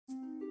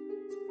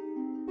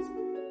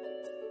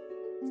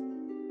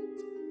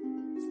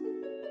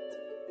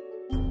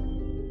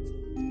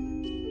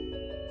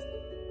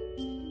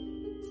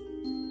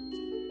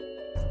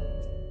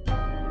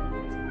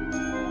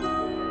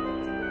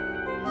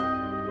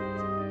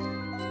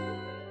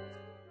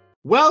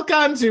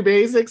Welcome to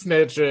Basic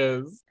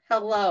Snitches.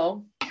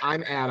 Hello.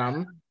 I'm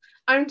Adam.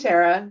 I'm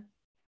Tara.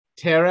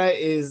 Tara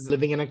is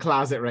living in a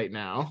closet right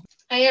now.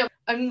 I am.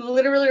 I'm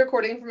literally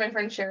recording from my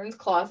friend Sharon's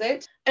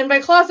closet. And by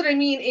closet, I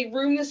mean a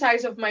room the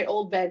size of my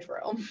old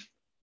bedroom.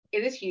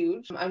 It is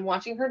huge. I'm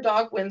watching her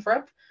dog,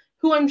 Winthrop,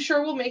 who I'm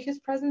sure will make his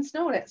presence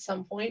known at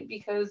some point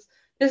because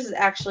this is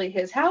actually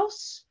his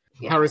house.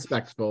 How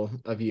respectful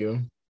of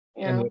you.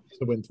 Yeah. And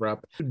to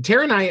Winthrop.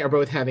 Tara and I are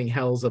both having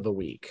hells of a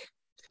week.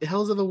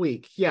 Hells of a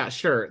week. Yeah,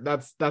 sure.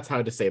 That's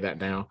how to say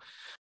that now.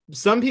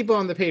 Some people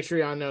on the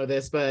Patreon know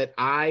this, but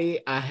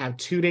I have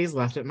 2 days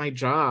left at my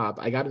job.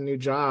 I got a new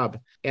job,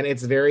 and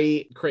it's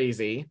very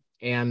crazy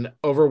and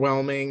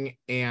overwhelming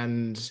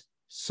and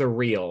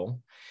surreal.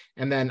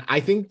 And then I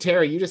think,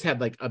 Tara, you just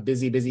had like a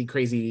busy,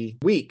 crazy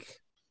week.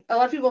 A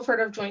lot of people have heard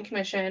of Joint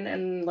Commission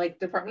and like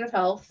Department of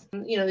Health.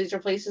 You know, these are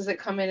places that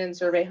come in and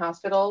survey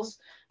hospitals.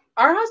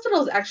 Our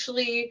hospital is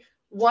actually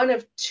one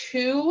of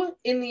two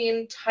in the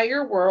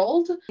entire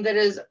world that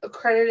is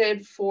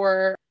accredited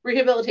for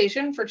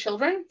rehabilitation for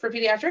children, for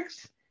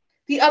pediatrics.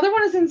 The other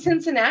one is in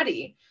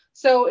Cincinnati.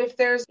 So if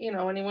there's,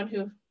 anyone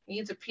who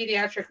needs a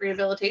pediatric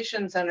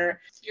rehabilitation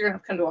center, you're going to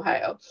have to come to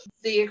Ohio.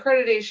 The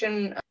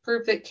accreditation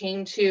group that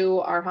came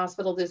to our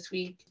hospital this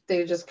week,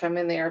 they just come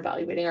in, they are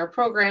evaluating our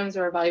programs,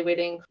 they're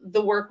evaluating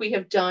the work we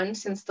have done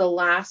since the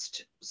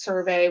last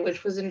survey,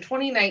 which was in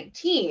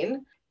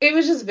 2019. It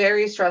was just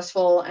very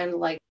stressful and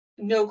like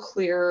no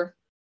clear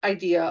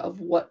idea of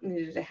what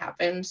needed to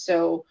happen.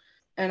 So,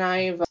 and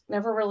I've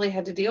never really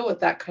had to deal with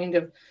that kind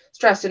of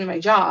stress in my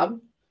job.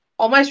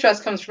 All my stress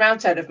comes from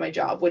outside of my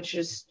job, which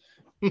is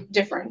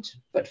different,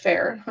 but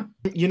fair.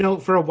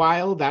 For a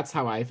while, that's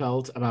how I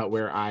felt about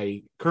where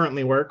I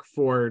currently work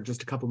for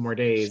just a couple more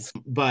days.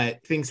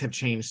 But things have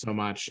changed so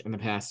much in the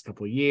past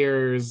couple of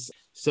years.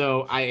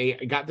 So I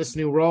got this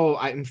new role.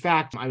 In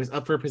fact, I was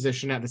up for a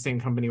position at the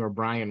same company where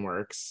Brian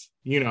works,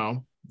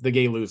 the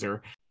gay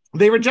loser.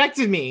 They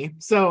rejected me.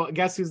 So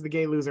guess who's the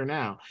gay loser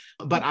now?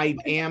 But I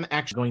am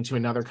actually going to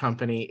another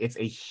company. It's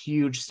a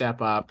huge step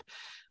up,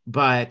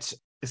 but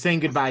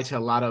saying goodbye to a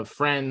lot of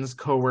friends,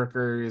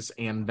 coworkers,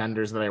 and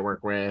vendors that I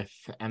work with,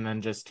 and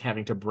then just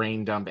having to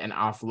brain dump and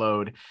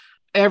offload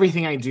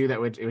everything I do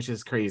which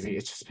is crazy.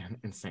 It's just been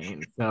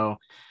insane. So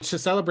to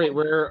celebrate,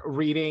 we're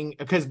reading,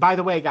 because by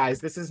the way, guys,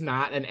 this is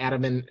not an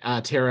Adam and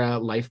Tara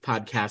life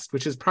podcast,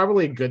 which is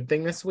probably a good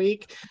thing this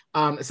week.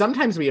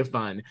 Sometimes we have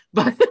fun,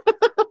 but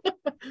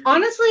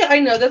honestly,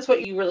 I know that's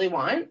what you really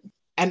want.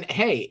 And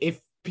hey, if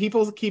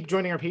people keep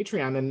joining our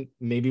Patreon, then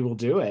maybe we'll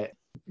do it.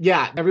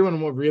 Yeah,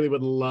 everyone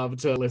would love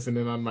to listen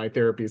in on my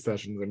therapy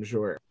sessions, I'm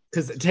sure.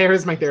 Because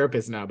Tara's my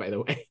therapist now, by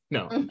the way.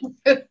 No.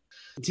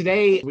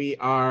 Today, we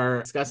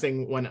are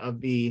discussing one of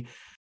the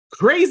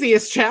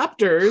craziest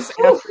chapters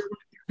after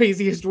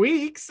craziest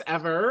weeks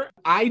ever.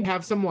 I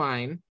have some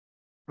wine,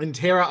 and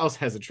Tara also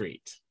has a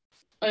treat.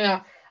 Oh,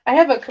 yeah. I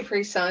have a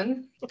Capri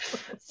Sun.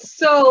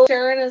 So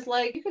Sharon is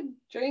like, you could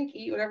drink,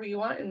 eat whatever you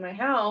want in my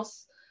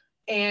house.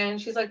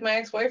 And she's like, my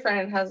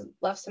ex-boyfriend has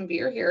left some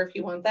beer here if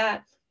you want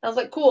that. I was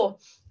like,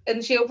 cool.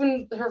 And she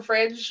opened her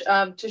fridge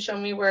to show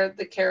me where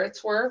the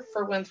carrots were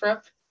for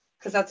Winthrop,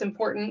 because that's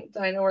important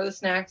that I know where the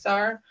snacks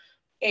are.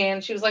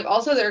 And she was like,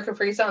 also there are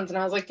Capri Suns. And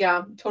I was like, yeah,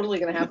 I'm totally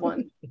going to have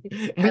one.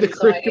 And the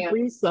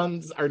Capri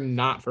Suns are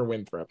not for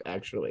Winthrop,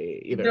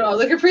 actually, either. No,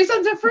 the Capri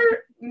Suns are for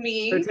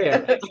me.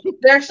 They're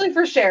actually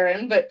for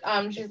Sharon, but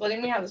she's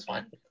letting me have this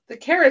one. The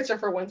carrots are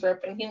for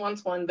Winthrop, and he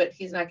wants one, but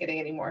he's not getting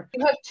any more.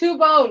 You have 2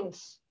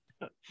 bones.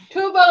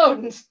 2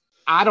 bones.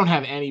 I don't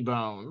have any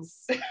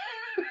bones.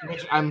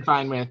 Which I'm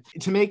fine with.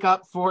 To make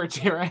up for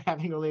Tara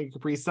having only a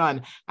Capri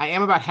Sun, I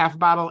am about half a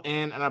bottle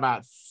in and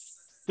about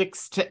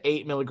 6 to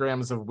 8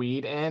 milligrams of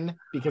weed in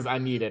because I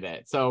needed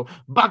it. So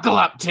buckle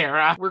up,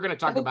 Tara. We're going to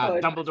talk about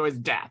Dumbledore's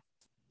death.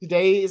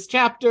 Today's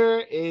chapter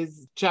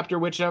is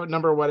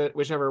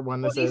whichever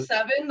one this is.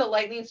 47, the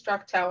Lightning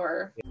Struck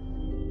Tower. On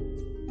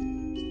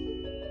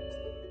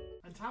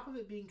top of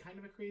it being kind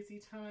of a crazy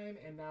time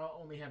and now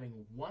only having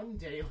 1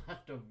 day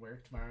left of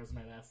work, tomorrow's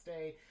my last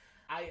day,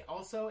 I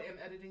also am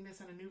editing this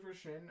on a new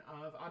version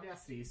of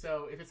Audacity,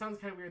 so if it sounds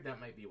kind of weird, that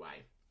might be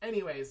why.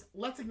 Anyways,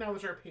 let's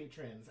acknowledge our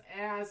patrons.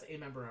 As a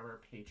member of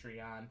our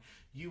Patreon,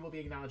 you will be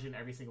acknowledged in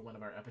every single one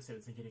of our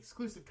episodes and get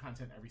exclusive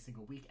content every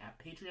single week at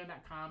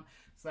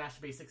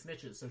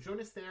patreon.com/basicsnitches. So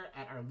join us there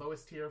at our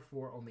lowest tier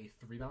for only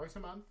 $3 a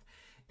month.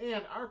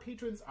 And our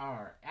patrons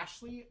are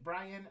Ashley,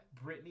 Brian,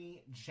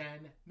 Brittany,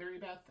 Jen,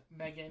 Marybeth,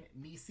 Megan,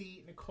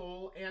 Nisi,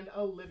 Nicole, and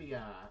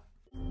Olivia.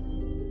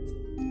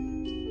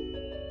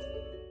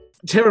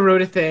 Tara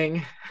wrote a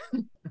thing.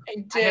 I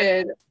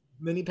did.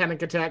 Mini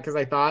panic attack because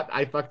I thought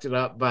I fucked it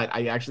up, but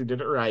I actually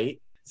did it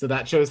right. So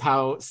that shows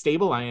how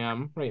stable I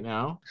am right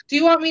now. Do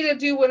you want me to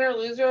do winner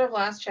loser of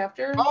last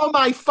chapter? Oh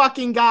my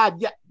fucking God.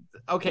 Yeah.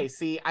 Okay,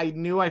 see, I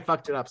knew I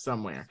fucked it up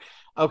somewhere.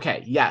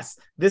 Okay, yes.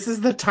 This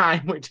is the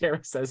time where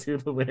Tara says who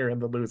the winner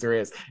and the loser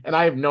is. And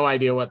I have no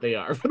idea what they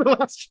are for the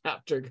last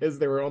chapter because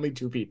there were only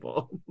 2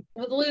 people.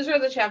 Well, the loser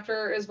of the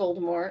chapter is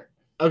Voldemort.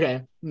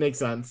 Okay, makes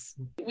sense.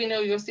 We know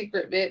your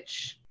secret,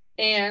 bitch.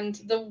 And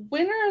the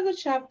winner of the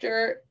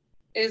chapter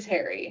is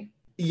Harry.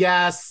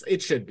 Yes,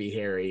 it should be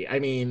Harry. I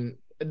mean,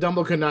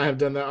 Dumble could not have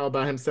done that all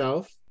by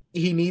himself.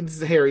 He needs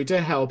Harry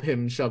to help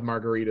him shove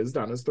margaritas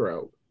down his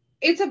throat.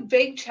 It's a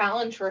big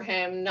challenge for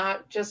him,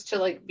 not just to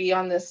like be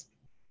on this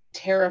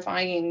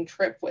terrifying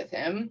trip with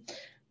him,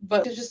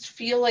 but to just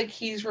feel like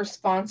he's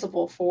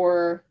responsible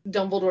for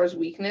Dumbledore's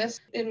weakness.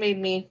 It made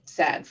me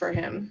sad for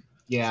him.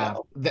 Yeah.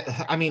 So.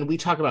 I mean, we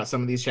talk about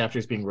some of these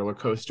chapters being roller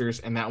coasters,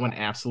 and that one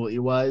absolutely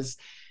was.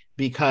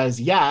 Because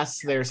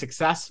yes, they're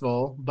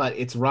successful, but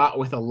it's wrought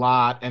with a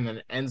lot, and then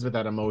it ends with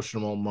that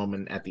emotional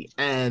moment at the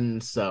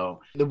end.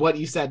 So what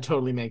you said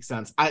totally makes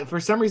sense. For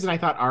some reason, I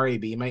thought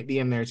RAB might be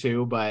in there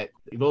too, but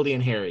Voldy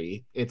and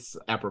Harry, it's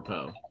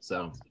apropos.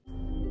 So.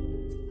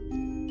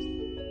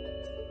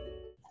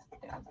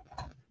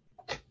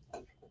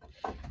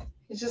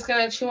 He's just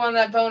gonna chew on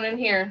that bone in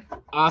here.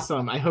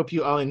 Awesome. I hope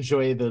you all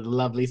enjoy the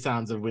lovely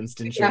sounds of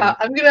Winston chewing. Yeah,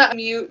 I'm gonna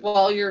mute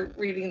while you're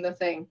reading the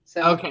thing.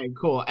 So okay,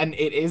 cool. And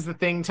it is the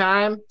thing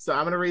time, so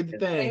I'm gonna read the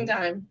thing. Thing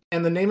time.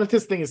 And the name of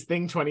this thing is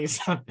Thing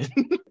 27,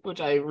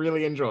 which I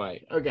really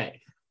enjoy.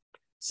 Okay.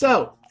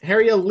 So,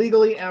 Harry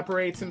illegally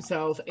apparates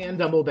himself and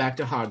Dumble back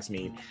to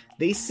Hogsmeade.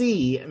 They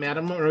see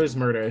Madame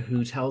Rosmerta,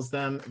 who tells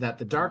them that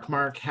the dark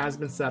mark has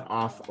been set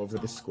off over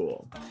the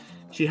school.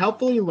 She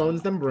helpfully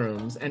loans them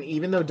brooms, and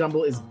even though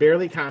Dumble is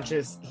barely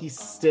conscious, he's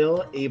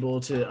still able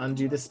to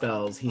undo the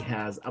spells he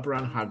has up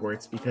around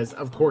Hogwarts because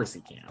of course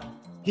he can.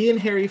 He and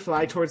Harry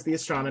fly towards the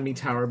astronomy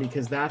tower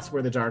because that's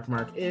where the dark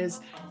mark is,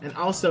 and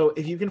also,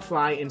 if you can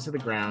fly into the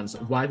grounds,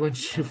 why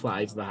wouldn't you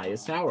fly to the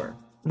highest tower?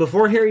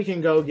 Before Harry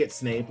can go get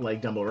Snape like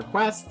Dumble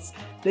requests,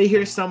 they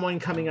hear someone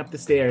coming up the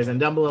stairs, and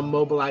Dumble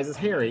immobilizes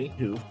Harry,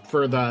 who,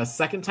 for the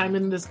second time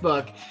in this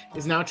book,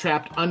 is now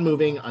trapped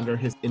unmoving under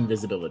his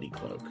invisibility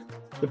cloak.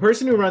 The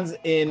person who runs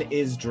in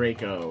is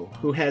Draco,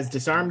 who has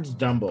disarmed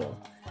Dumble.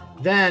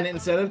 Then,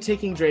 instead of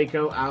taking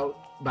Draco out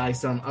by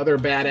some other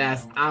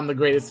badass I'm the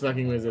greatest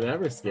fucking wizard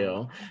ever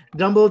skill,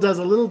 Dumble does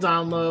a little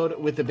download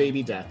with the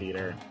baby Death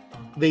Eater.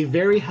 They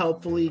very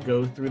helpfully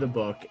go through the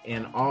book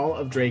and all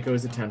of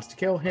Draco's attempts to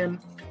kill him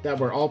that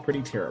were all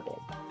pretty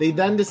terrible. They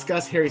then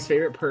discuss Harry's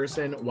favorite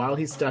person while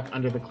he's stuck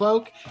under the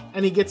cloak,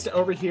 and he gets to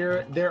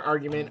overhear their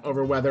argument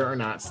over whether or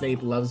not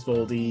Snape loves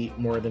Voldy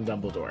more than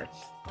Dumbledore.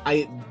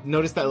 I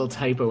noticed that little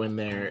typo in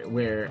there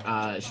where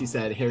she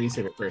said Harry's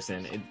favorite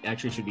person. It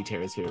actually should be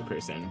Tara's favorite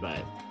person,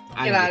 but...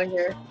 Get out of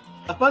here.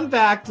 A fun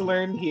fact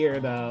learned here,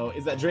 though,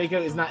 is that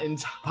Draco is not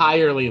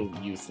entirely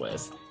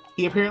useless.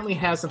 He apparently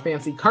has some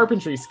fancy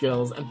carpentry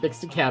skills and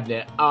fixed a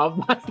cabinet all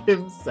by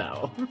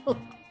himself.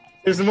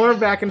 There's more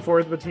back and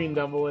forth between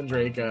Dumble and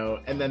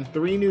Draco, and then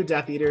 3 new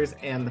Death Eaters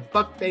and the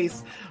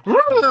fuckface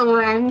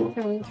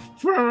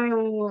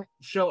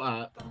show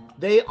up.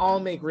 They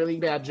all make really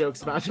bad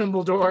jokes about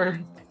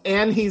Dumbledore,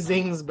 and he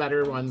zings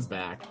better ones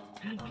back.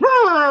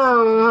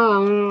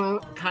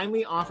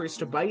 Kindly offers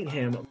to bite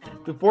him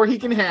before he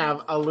can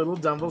have a little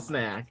Dumble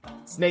snack.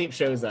 Snape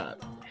shows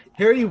up.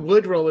 Harry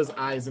would roll his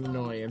eyes in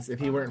annoyance if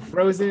he weren't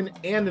frozen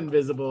and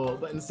invisible,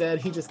 but instead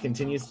he just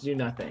continues to do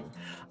nothing.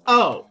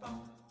 Oh,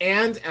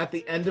 and at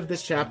the end of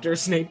this chapter,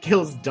 Snape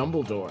kills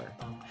Dumbledore.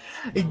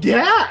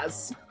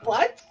 Yes!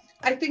 What?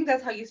 I think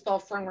that's how you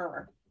spell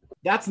Frenrirrr.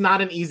 That's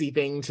not an easy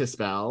thing to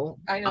spell.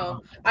 I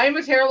know. I'm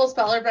a terrible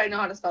speller, but I know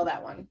how to spell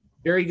that one.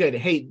 Very good.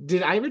 Hey,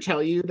 did I ever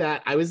tell you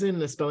that I was in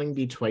the spelling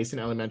bee twice in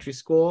elementary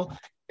school,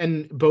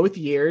 and both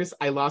years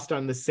I lost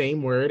on the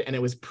same word, and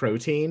it was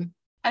protein?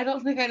 I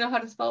don't think I know how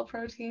to spell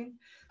protein.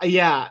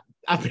 Yeah,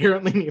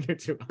 apparently neither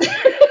do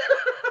I.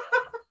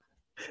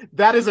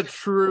 That is a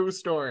true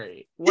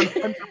story.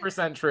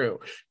 100% true.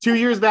 2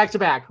 years back to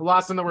back,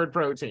 lost in the word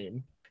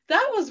protein.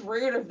 That was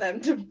rude of them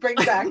to bring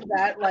back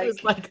that. I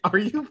was like, are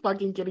you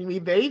fucking kidding me?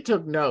 They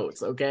took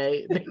notes,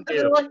 okay?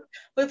 Like,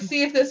 let's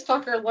see if this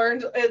fucker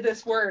learned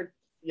this word.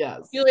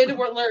 Yes. You need to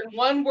learn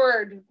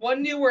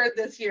one new word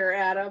this year,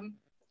 Adam.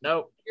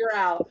 Nope. You're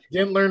out.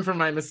 Didn't learn from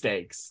my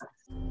mistakes.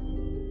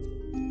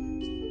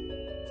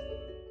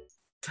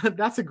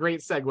 That's a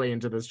great segue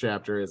into this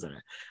chapter, isn't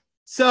it?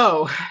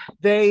 So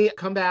they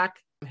come back.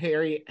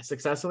 Harry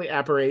successfully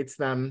apparates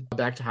them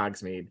back to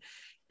Hogsmeade.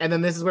 And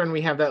then this is when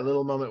we have that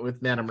little moment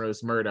with Madame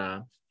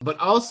Rosmerta. But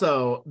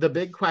also the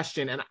big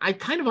question, and I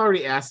kind of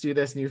already asked you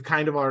this and you've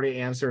kind of already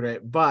answered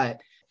it,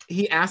 but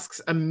he asks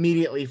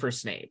immediately for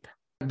Snape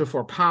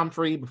before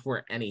Pomfrey,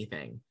 before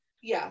anything.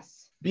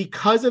 Yes.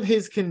 Because of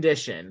his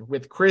condition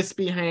with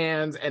crispy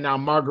hands and now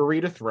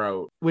Margarita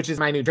Throat, which is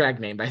my new drag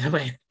name, by the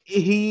way,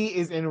 he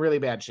is in really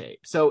bad shape.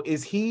 So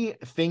is he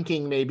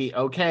thinking maybe,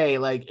 okay,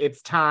 like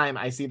it's time,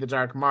 I see the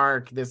dark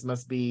mark, this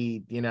must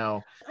be,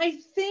 I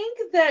think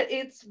that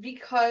it's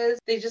because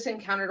they just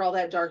encountered all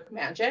that dark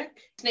magic.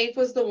 Snape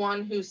was the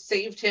one who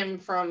saved him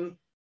from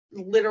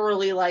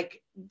literally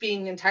like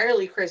being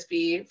entirely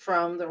crispy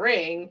from the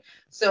ring.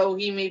 So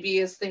he maybe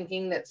is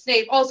thinking that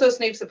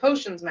Snape's a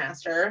potions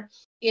master,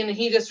 and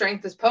he just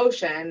drank this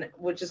potion,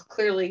 which is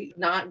clearly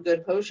not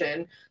good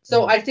potion.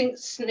 So I think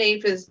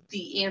Snape is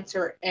the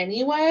answer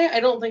anyway. I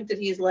don't think that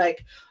he's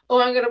like,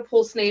 oh, I'm going to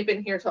pull Snape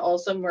in here to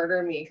also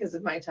murder me because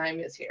my time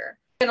is here.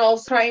 And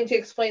also trying to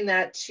explain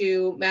that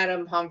to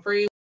Madame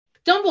Pomfrey.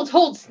 Dumble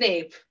told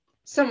Snape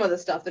some of the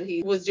stuff that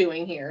he was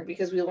doing here,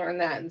 because we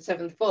learned that in the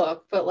 7th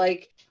book, but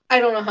like, I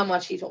don't know how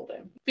much he told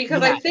him,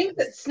 because I think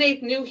that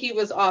Snape knew he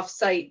was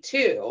off-site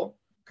too,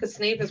 because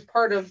Snape is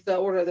part of the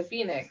Order of the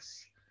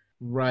Phoenix.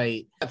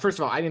 Right. First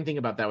of all, I didn't think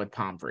about that with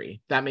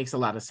Pomfrey. That makes a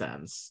lot of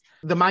sense.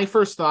 My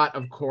first thought,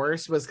 of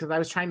course, was because I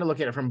was trying to look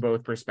at it from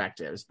both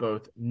perspectives,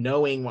 both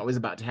knowing what was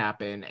about to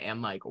happen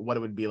and like what it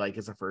would be like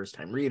as a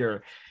first-time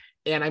reader.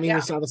 And I mean,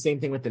 we saw the same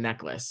thing with the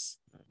necklace.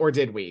 Or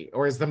did we?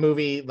 Or is the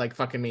movie like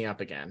fucking me up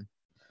again?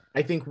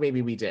 I think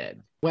maybe we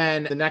did.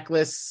 When the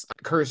necklace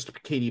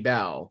cursed Katie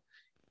Bell,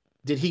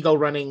 did he go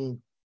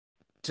running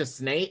to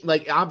Snape?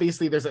 Like,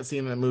 obviously there's that scene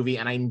in the movie,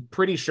 and I'm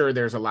pretty sure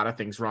there's a lot of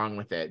things wrong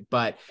with it.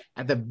 But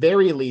at the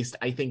very least,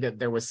 I think that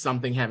there was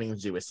something having to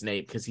do with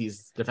Snape, because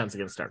he's Defense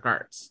Against Dark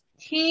Arts.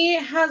 He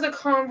has a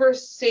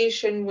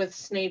conversation with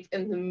Snape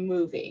in the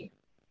movie.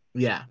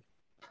 Yeah.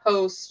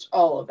 Post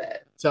all of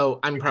it. So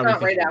I'm probably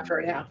not right after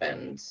it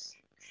happens.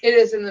 It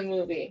is in the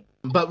movie.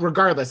 But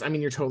regardless, I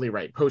mean, you're totally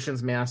right.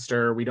 Potions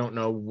master, we don't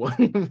know what...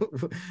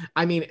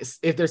 I mean,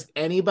 if there's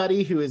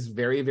anybody who is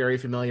very, very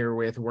familiar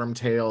with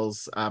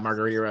Wormtail's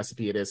margarita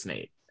recipe, it is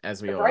Snape,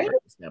 as we already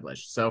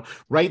established. So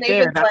Snape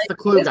there, that's like, the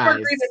clue, guys.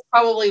 Margarita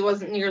probably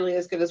wasn't nearly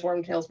as good as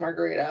Wormtail's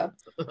margarita,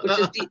 which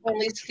is the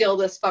only skill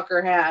this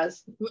fucker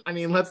has. I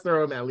mean, let's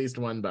throw him at least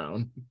one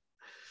bone.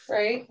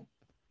 Right?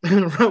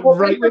 Well,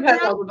 right, Winthrop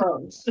has all the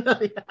bones.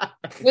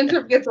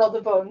 Winthrop gets all the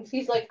bones.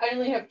 He's like, I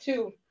only have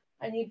 2.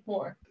 I need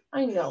more.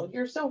 I know,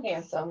 you're so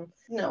handsome.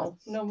 No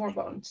more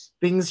bones.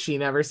 Things she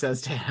never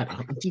says to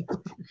Adam.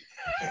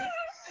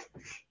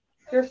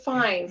 You're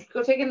fine.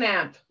 Go take a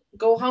nap.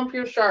 Go hump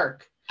your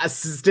shark.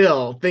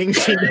 Still,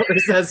 things she never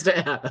says to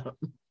Adam.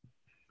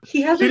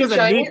 He has she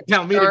doesn't need to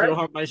tell me to go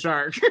hump my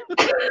shark.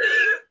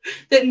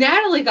 That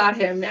Natalie got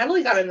him.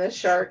 Natalie got him this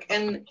shark,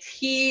 and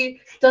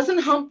he doesn't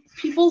hump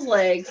people's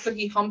legs, but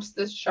he humps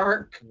this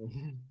shark.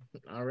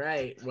 All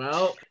right.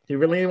 Well, he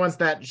really wants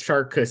that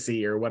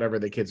shark-cussy, or whatever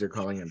the kids are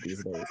calling it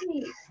these days.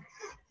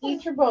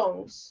 Eat your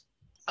bones.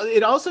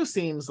 It also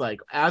seems like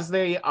as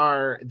they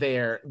are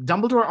there,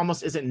 Dumbledore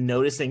almost isn't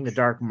noticing the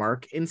dark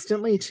mark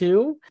instantly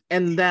too.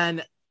 And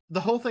then the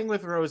whole thing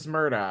with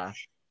Rosmerta,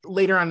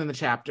 later on in the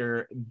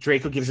chapter,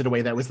 Draco gives it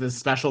away that was the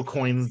special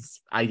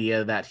coins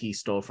idea that he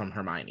stole from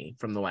Hermione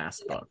from the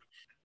last book.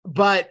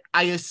 But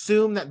I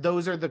assume that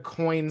those are the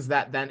coins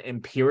that then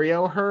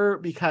Imperio her,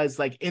 because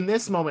like in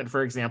this moment,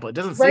 for example, it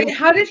doesn't seem...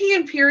 How did he he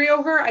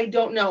Imperio her? I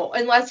don't know.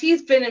 Unless he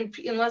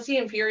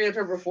Imperioed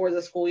her before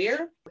the school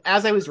year.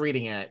 As I was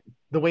reading it,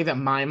 the way that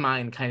my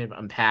mind kind of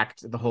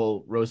unpacked the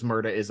whole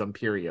Rosmerta is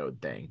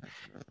Imperioed thing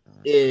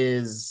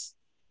is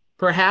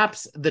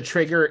perhaps the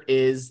trigger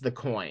is the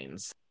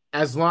coins.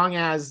 As long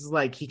as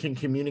like he can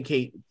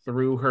communicate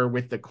through her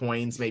with the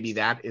coins, maybe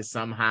that is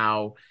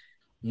somehow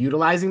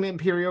utilizing the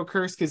Imperial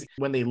curse, because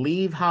when they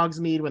leave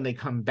Hogsmeade, when they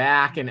come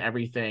back and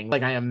everything,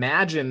 like I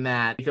imagine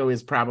that Draco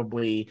is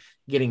probably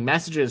getting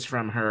messages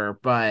from her,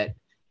 but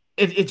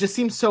it just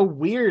seems so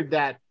weird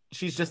that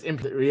she's just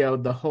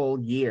Imperioed the whole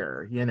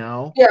year, you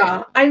know?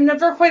 Yeah, I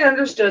never quite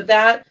understood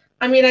that.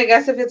 I mean, I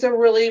guess if it's a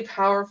really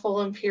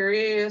powerful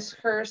Imperious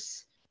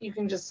curse, you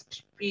can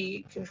just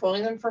be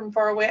controlling them from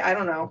far away. I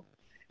don't know.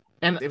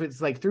 And if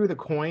it's like through the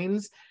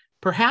coins,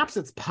 perhaps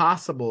it's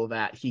possible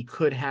that he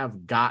could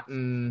have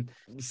gotten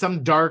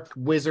some dark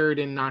wizard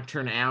in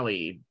Nocturne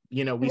Alley.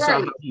 You know, we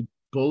saw how he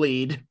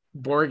bullied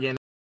Borgin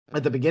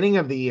at the beginning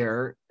of the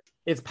year.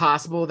 It's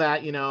possible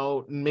that, you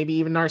know, maybe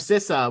even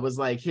Narcissa was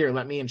like, here,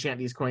 let me enchant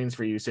these coins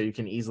for you so you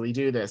can easily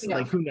do this. Yeah.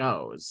 Like, who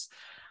knows?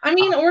 I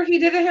mean, or he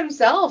did it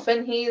himself,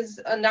 and he's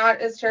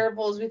not as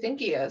terrible as we think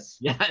he is.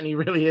 Yeah, and he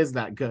really is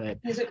that good.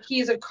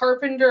 He's a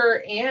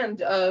carpenter and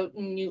a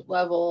newt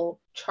level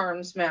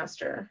charms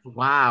master.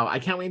 Wow, I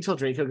can't wait until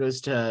Draco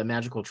goes to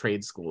magical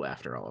trade school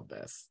after all of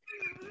this.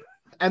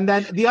 And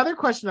then the other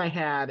question I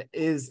had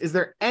is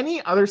there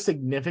any other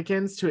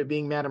significance to it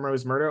being Madame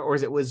Rosmerta, or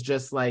is it was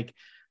just like,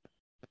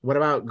 what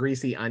about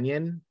Greasy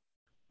Onion?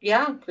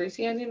 Yeah,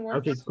 Greasy Onion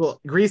works. Okay, cool.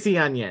 Greasy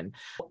Onion.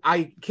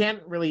 I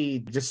can't really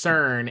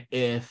discern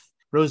if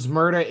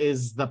Rosmerta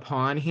is the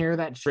pawn here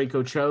that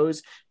Draco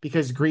chose,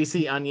 because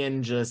Greasy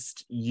Onion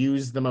just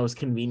used the most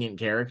convenient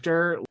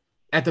character.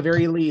 At the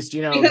very least,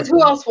 you know. Because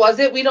who else was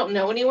it? We don't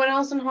know anyone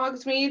else in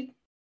Hogsmeade,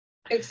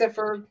 except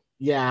for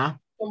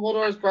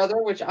Dumbledore's brother,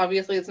 which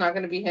obviously it's not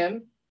going to be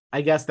him.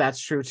 I guess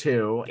that's true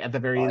too. At the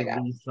very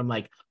least, from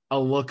like a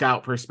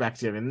lookout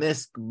perspective in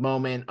this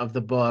moment of the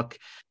book,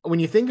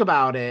 when you think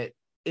about it,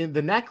 in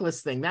the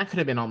necklace thing, that could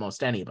have been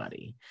almost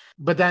anybody.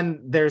 But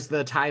then there's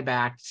the tie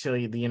back to,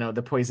 you know,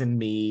 the poison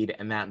mead,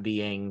 and that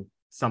being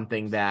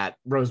something that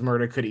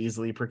Rosmerta could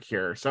easily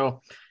procure.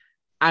 So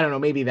I don't know,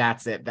 maybe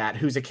that's it. That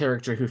who's a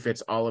character who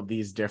fits all of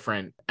these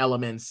different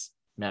elements.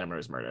 Madame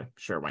Rosmerta.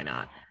 Sure, why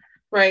not?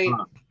 Right.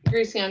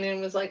 Greasy Onion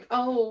was like,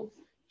 oh,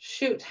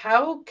 shoot,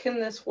 how can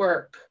this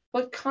work?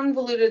 What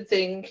convoluted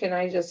thing can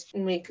I just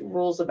make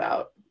rules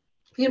about?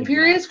 The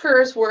Imperious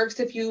Curse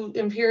works if you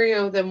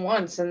Imperio them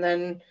once, and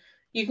then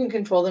you can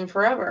control them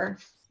forever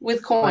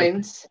with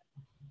coins.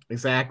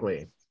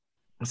 Exactly.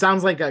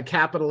 Sounds like a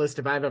capitalist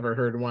if I've ever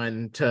heard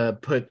one, to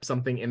put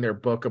something in their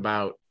book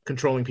about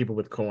controlling people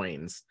with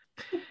coins.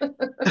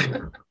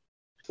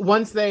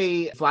 Once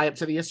they fly up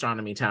to the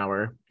astronomy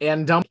tower,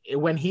 and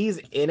when he's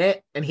in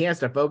it and he has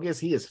to focus,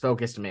 he is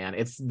focused, man.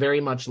 It's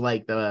very much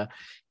like the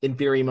In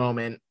Theory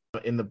moment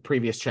in the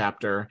previous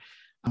chapter,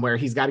 where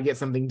he's got to get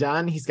something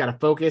done. He's got to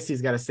focus.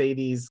 He's got to say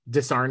these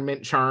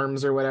disarmament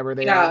charms or whatever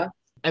they are.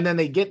 And then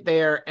they get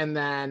there, and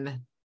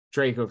then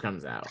Draco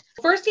comes out.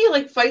 First, he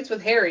like fights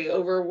with Harry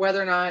over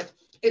whether or not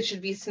it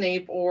should be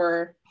Snape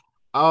or...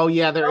 Oh,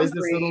 yeah, there is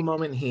this little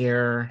moment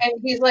here.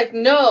 And he's like,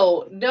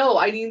 no,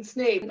 I need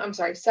Snape. I'm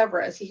sorry,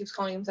 Severus. He keeps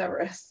calling him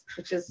Severus,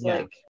 which is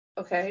like,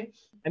 okay.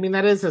 I mean,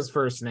 that is his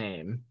first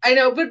name. I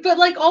know, but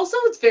like also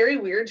it's very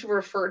weird to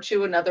refer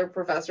to another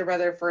professor by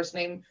their first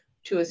name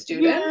to a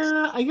student.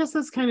 Yeah, I guess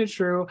that's kind of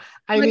true.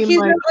 I mean,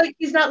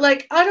 he's not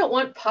like, I don't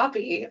want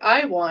Poppy,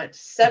 I want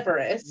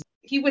Severus.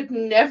 He would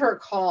never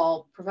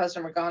call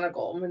Professor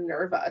McGonagall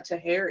Minerva to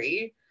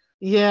Harry.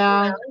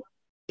 Yeah. You know?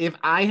 If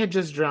I had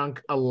just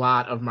drunk a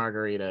lot of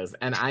margaritas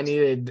and I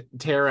needed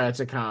Tara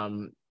to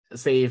come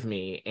save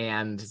me,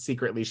 and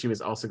secretly she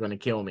was also going to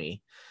kill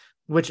me,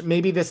 which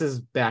maybe this is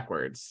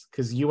backwards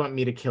because you want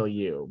me to kill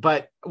you,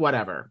 but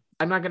whatever.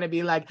 I'm not going to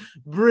be like,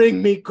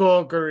 bring me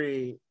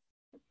Corkery.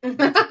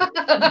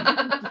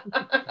 I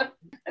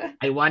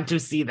want to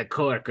see the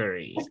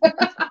Corkery.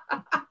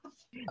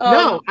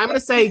 No, I'm going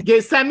to say,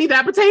 send me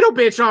that potato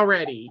bitch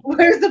already.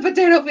 Where's the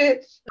potato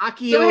bitch?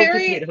 Akio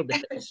potato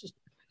bitch.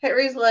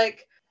 Harry's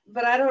like,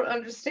 but I don't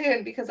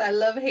understand because I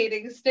love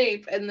hating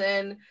Snape. And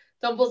then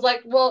Dumble's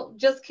like, well,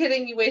 just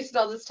kidding. You wasted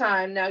all this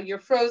time. Now you're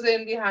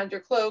frozen behind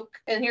your cloak.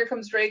 And here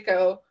comes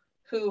Draco,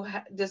 who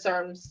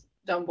disarms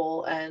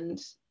Dumble. And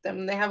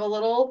then they have a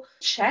little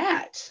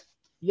chat.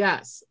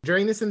 Yes.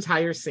 During this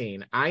entire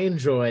scene, I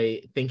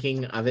enjoy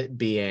thinking of it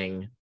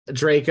being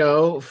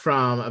Draco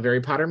from a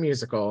Harry Potter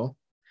musical,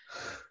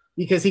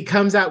 because he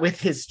comes out with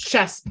his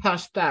chest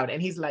puffed out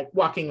and he's like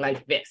walking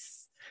like this.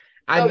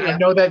 I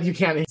know that you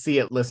can't see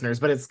it,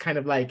 listeners, but it's kind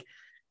of like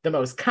the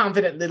most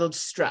confident little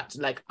strut.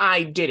 Like,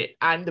 I did it.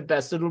 I'm the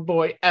best little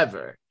boy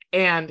ever.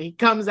 And he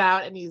comes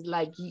out and he's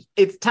like,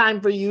 it's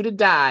time for you to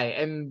die.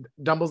 And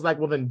Dumble's like,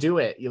 well, then do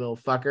it, you little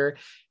fucker.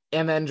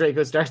 And then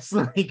Draco starts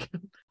like...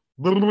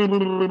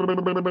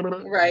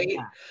 Right.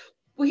 Yeah.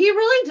 Well, he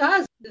really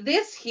does.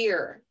 This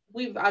here,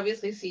 we've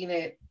obviously seen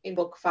it in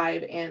book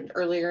 5 and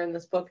earlier in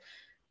this book.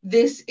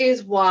 This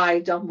is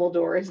why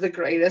Dumbledore is the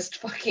greatest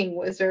fucking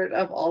wizard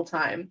of all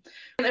time.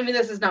 And I mean,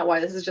 this is not why.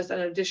 This is just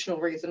an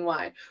additional reason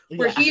why.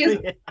 Where he is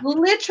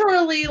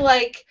literally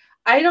like,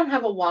 I don't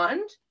have a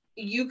wand.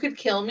 You could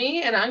kill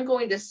me, and I'm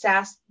going to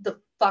sass the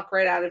fuck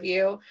right out of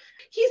you.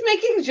 He's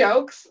making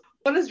jokes.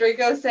 What does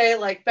Draco say?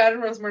 Like,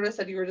 Madame Rosmerta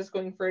said you were just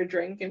going for a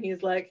drink, and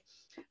he's like,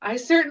 I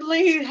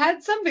certainly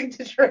had something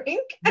to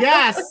drink.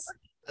 Yes.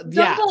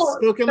 Yeah,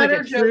 spoken like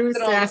a true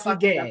sassy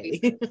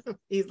gay.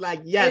 He's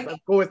like, yes,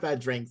 of course I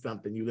drank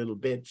something, you little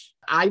bitch.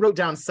 I wrote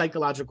down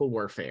psychological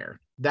warfare.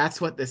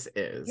 That's what this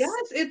is.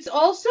 Yes, it's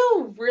also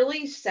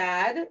really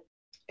sad.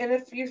 And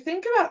if you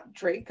think about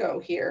Draco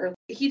here,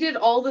 he did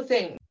all the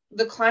things.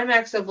 The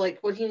climax of like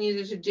what he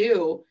needed to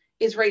do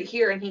is right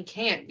here, and he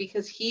can't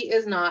because he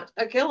is not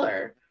a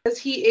killer. Because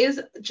he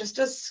is just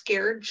a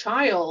scared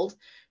child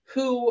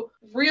who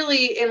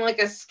really, in like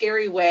a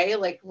scary way,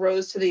 like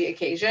rose to the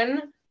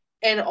occasion.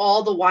 And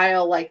all the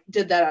while, like,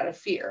 did that out of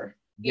fear,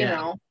 you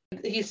know?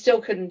 He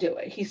still couldn't do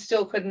it. He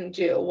still couldn't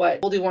do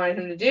what Voldy wanted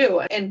him to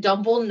do. And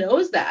Dumble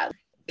knows that.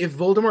 If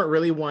Voldemort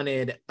really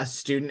wanted a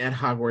student at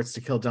Hogwarts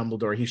to kill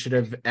Dumbledore, he should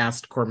have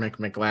asked Cormac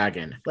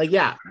McLaggen. Like,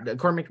 yeah,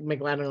 Cormac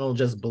McLaggen will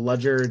just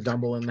bludger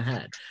Dumble in the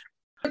head.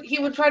 He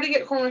would try to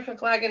get Cormac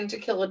McLaggen to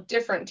kill a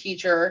different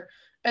teacher,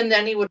 and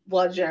then he would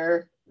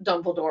bludger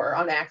Dumbledore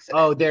on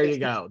accident. Oh, there you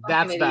go.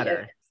 That's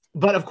better.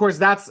 But of course,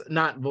 that's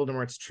not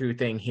Voldemort's true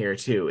thing here,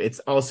 too. It's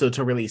also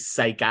to really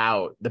psych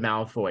out the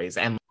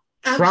Malfoys and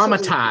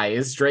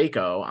traumatize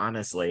Draco,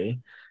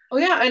 honestly. Oh,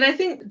 yeah. And I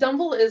think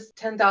Dumble is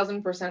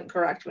 10,000%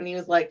 correct when he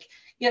was like,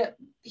 yeah,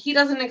 he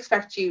doesn't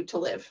expect you to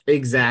live.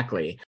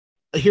 Exactly.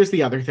 Here's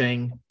the other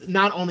thing.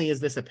 Not only is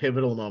this a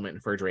pivotal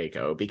moment for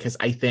Draco, because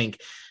I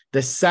think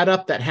the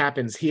setup that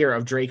happens here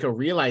of Draco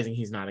realizing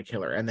he's not a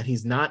killer and that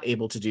he's not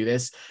able to do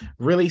this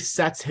really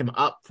sets him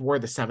up for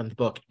the 7th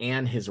book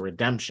and his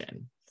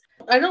redemption.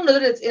 I don't know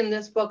that it's in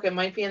this book. It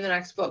might be in the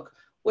next book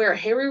where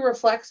Harry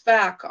reflects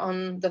back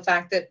on the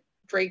fact that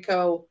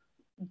Draco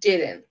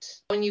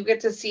didn't. When you get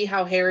to see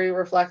how Harry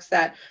reflects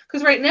that.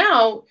 Because right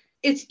now,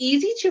 it's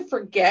easy to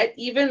forget,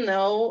 even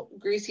though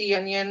Greasy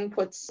Onion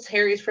puts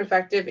Harry's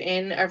perspective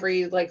in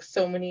every, like,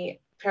 so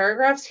many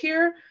paragraphs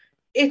here.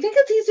 I think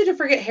it's easy to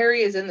forget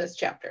Harry is in this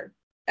chapter.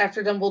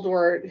 after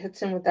Dumbledore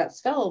hits him with that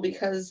spell,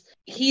 because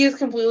he is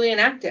completely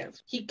inactive.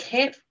 He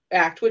can't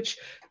act, which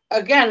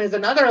again is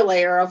another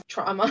layer of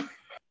trauma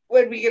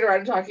when we get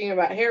around to talking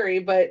about Harry,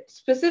 but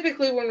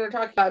specifically when we're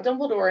talking about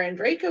Dumbledore and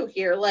Draco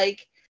here,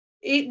 like,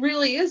 it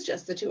really is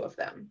just the two of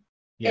them.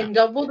 Yeah. And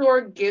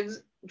Dumbledore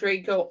gives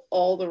Draco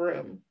all the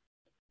room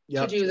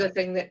to do the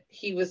thing that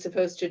he was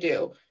supposed to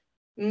do,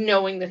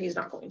 knowing that he's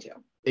not going to.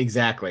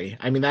 Exactly.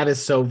 I mean, that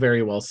is so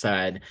very well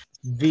said.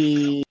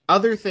 The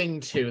other thing,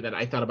 too, that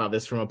I thought about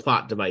this from a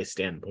plot device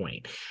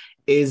standpoint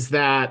is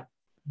that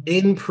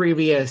in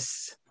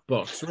previous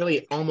books,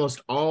 really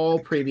almost all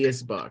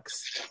previous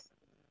books,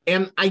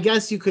 and I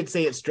guess you could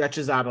say it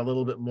stretches out a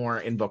little bit more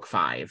in book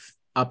 5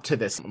 up to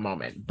this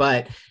moment,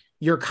 but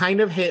you're kind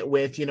of hit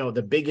with, you know,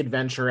 the big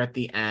adventure at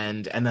the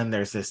end, and then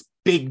there's this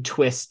big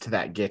twist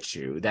that gets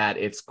you, that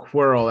it's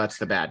Quirrell that's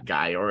the bad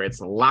guy, or it's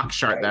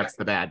Lockshart that's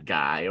the bad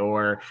guy,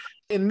 or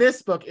in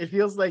this book, it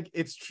feels like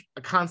it's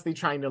constantly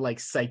trying to like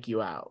psych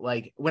you out.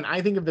 Like when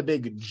I think of the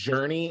big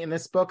journey in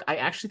this book, I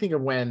actually think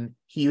of when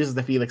he uses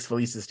the Felix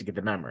Felicis to get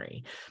the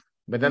memory.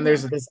 But then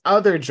there's this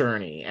other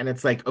journey, and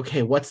it's like,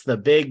 okay, what's the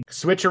big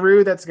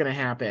switcheroo that's going to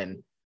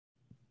happen?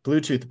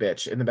 Bluetooth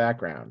bitch in the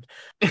background.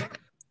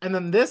 And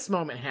then this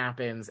moment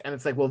happens, and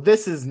it's like, well,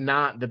 this is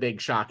not the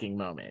big shocking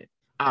moment.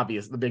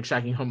 Obviously, the big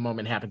shocking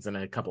moment happens in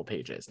a couple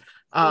pages,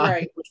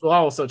 right, which we'll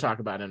also talk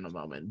about in a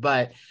moment.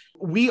 But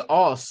we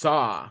all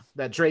saw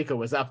that Draco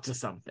was up to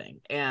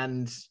something.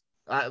 And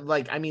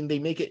they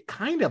make it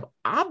kind of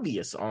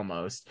obvious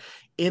almost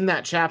in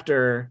that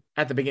chapter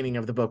at the beginning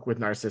of the book with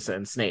Narcissa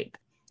and Snape.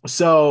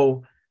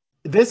 So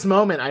this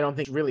moment, I don't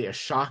think really a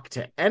shock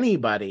to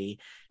anybody.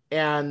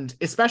 And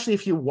especially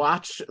if you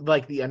watch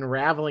like the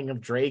unraveling of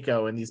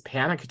Draco and these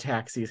panic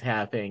attacks he's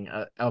having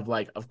of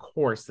like, of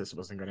course this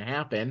wasn't going to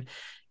happen.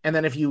 And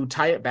then if you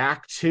tie it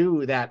back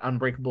to that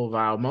unbreakable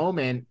vow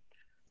moment,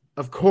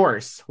 of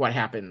course what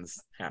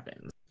happens.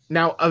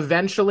 Now,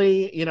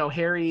 eventually, you know,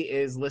 Harry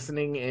is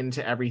listening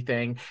into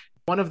everything.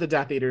 One of the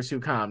Death Eaters who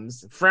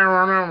comes,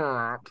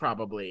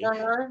 probably.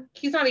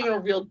 He's not even a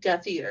real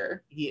Death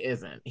Eater. He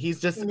isn't. He's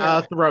just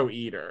a throat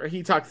eater.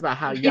 He talks about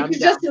how young. He's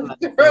just a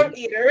throat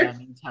eater.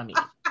 Tummy.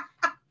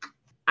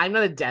 I'm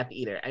not a Death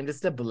Eater. I'm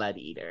just a blood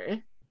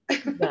eater.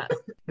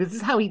 This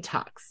is how he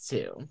talks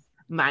too.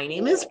 My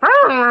name is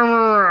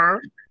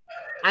Frenrirrr.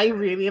 I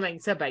really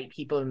like to bite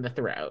people in the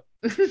throat.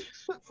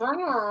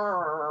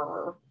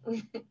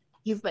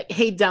 He's like,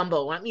 hey,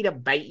 Dumble, want me to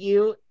bite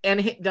you?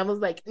 And Dumble's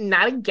like,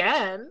 not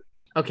again.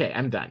 Okay,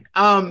 I'm done.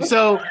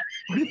 So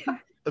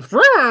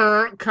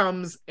Frenrirrr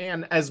comes,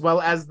 and as well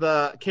as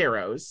the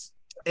Caros.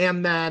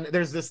 And then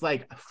there's this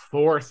like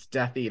fourth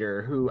Death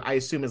Eater who I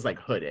assume is like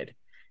hooded.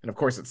 And of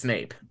course it's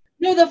Snape.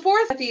 No, the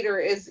fourth Death Eater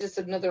is just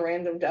another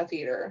random Death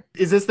Eater.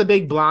 Is this the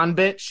big blonde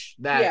bitch?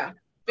 Yeah,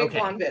 big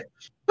blonde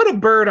bitch. Put a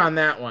bird on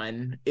that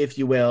one, if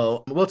you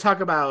will. We'll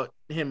talk about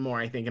him more,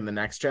 I think, in the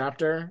next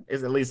chapter.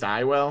 At least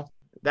I will.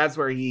 That's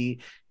where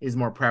he is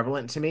more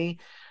prevalent to me.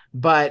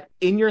 But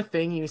in your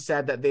thing, you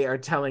said that they are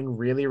telling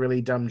really,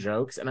 really dumb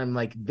jokes. And I'm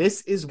like,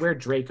 this is where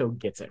Draco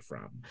gets it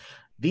from.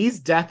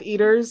 These Death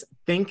Eaters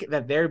think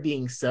that they're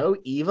being so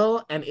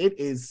evil, and it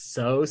is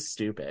so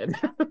stupid.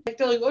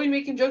 They're like, oh, you're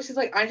making jokes? He's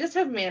like, I just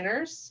have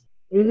manners.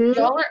 Mm-hmm.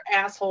 Y'all are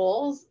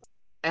assholes.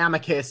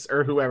 Amicus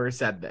or whoever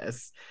said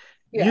this.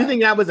 Yeah. You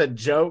think that was a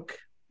joke?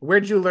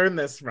 Where'd you learn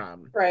this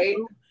from? Right.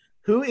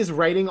 Who is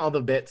writing all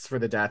the bits for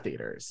the Death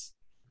Eaters?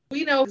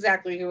 We know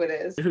exactly who it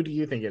is. Who do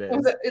you think it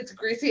is? It's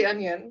Greasy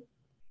Onion.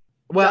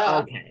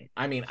 Well, okay.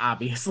 I mean,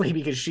 obviously,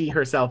 because she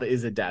herself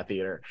is a Death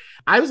Eater.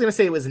 I was going to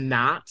say it was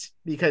not,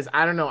 because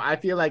I don't know. I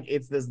feel like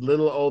it's this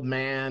little old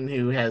man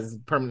who has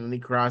permanently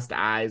crossed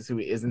eyes, who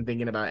isn't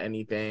thinking about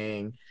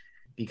anything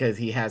because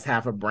he has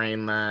half a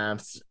brain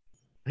left.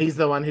 He's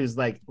the one who's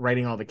like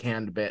writing all the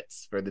canned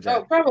bits for the Death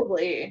Eaters.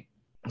 Probably.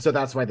 So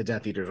that's why the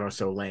Death Eaters are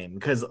so lame,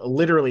 because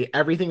literally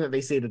everything that they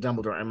say to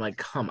Dumbledore, I'm like,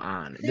 come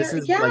on.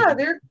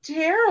 They're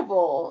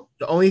terrible.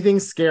 The only thing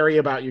scary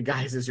about you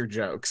guys is your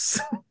jokes.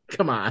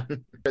 Come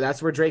on.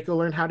 That's where Draco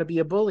learned how to be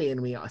a bully,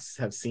 and we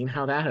have seen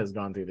how that has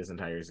gone through this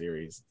entire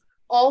series.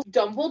 All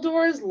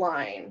Dumbledore's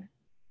line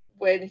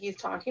when he's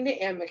talking to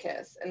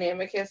Amicus, and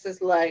Amicus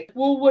is like,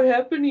 well, what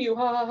happened to you?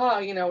 Ha ha ha.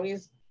 You know, and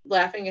he's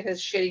laughing at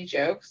his shitty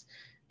jokes.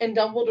 And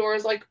Dumbledore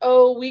is like,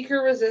 oh,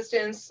 weaker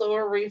resistance,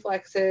 slower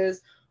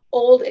reflexes,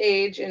 old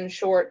age, in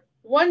short,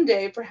 one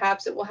day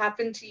perhaps it will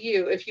happen to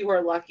you if you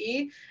are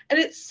lucky. And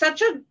it's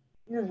such a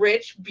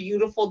rich,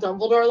 beautiful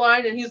Dumbledore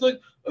line, and he's like,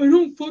 I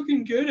don't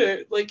fucking get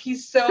it. Like,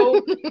 he's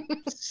so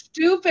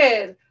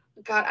stupid.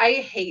 God, I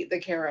hate the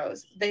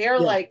Caros. They are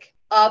like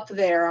up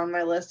there on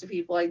my list of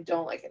people I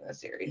don't like in this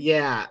series.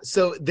 Yeah.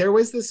 So there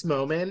was this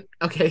moment.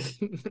 Okay.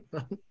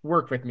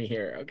 Work with me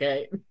here.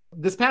 Okay.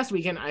 This past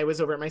weekend, I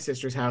was over at my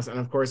sister's house, and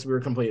of course, we were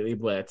completely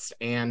blitzed.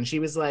 And she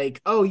was like,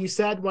 oh, you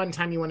said one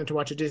time you wanted to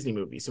watch a Disney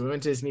movie. So we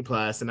went to Disney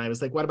Plus, and I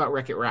was like, what about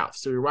Wreck-It Ralph?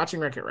 So we were watching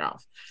Wreck-It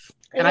Ralph.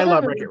 And I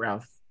love Wreck-It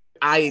Ralph.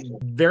 I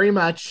very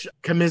much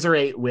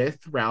commiserate with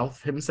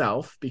Ralph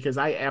himself, because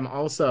I am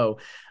also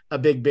a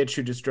big bitch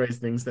who destroys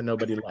things that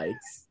nobody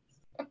likes.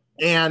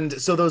 And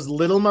so those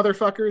little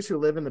motherfuckers who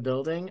live in the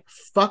building,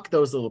 fuck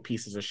those little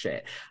pieces of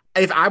shit.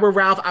 If I were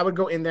Ralph, I would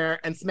go in there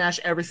and smash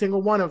every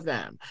single one of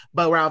them.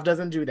 But Ralph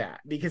doesn't do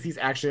that because he's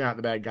actually not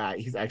the bad guy.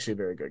 He's actually a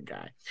very good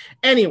guy.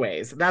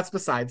 Anyways, that's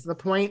besides the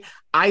point.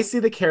 I see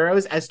the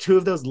Caros as two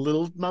of those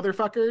little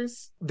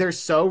motherfuckers. They're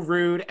so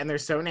rude and they're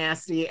so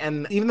nasty.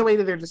 And even the way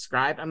that they're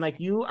described, I'm like,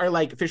 you are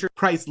like Fisher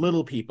Price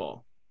little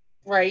people.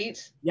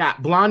 Right? Yeah,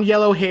 blonde,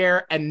 yellow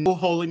hair, and no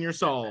hole in your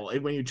soul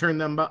when you turn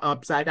them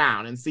upside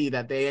down and see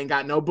that they ain't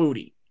got no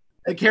booty.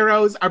 The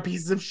Caros are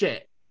pieces of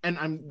shit.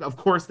 And of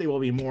course, they will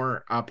be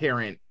more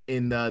apparent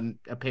in the,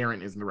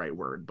 apparent isn't the right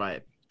word,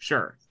 but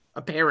sure,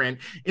 apparent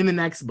in the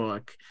next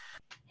book.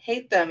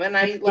 Hate them, and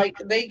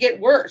they get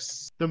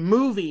worse. The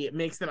movie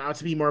makes them out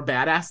to be more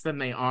badass than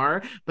they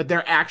are, but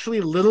they're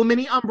actually little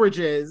mini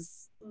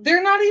Umbridges.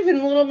 They're not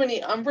even little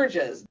mini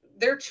Umbridges.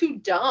 They're too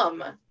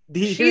dumb.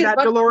 She's much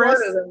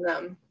smarter than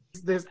them.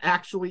 There's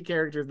actually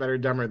characters that are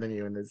dumber than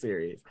you in this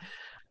series.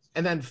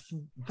 And then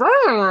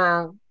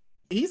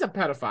he's a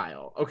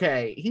pedophile.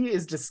 Okay, he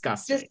is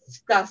disgusting.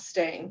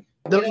 Disgusting.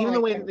 Even the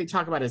way that they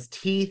talk about his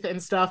teeth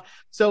and stuff.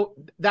 So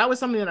that was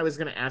something that I was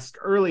going to ask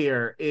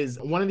earlier, is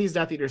one of these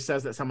Death Eaters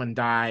says that someone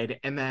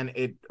died, and then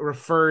it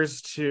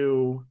refers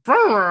to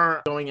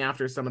going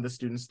after some of the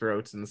students'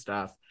 throats and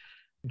stuff.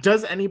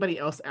 Does anybody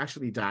else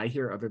actually die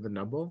here other than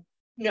Dumble?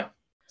 No.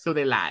 So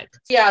they lied.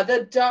 Yeah,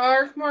 the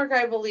dark mark,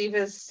 I believe,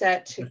 is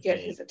set to get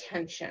his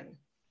attention.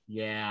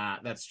 Yeah,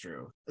 that's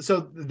true.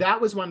 So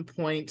that was one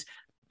point.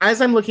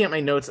 As I'm looking at my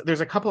notes, there's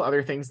a couple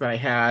other things that I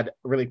had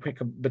really quick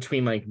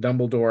between like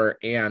Dumbledore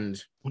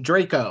and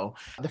Draco.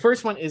 The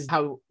first one is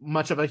how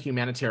much of a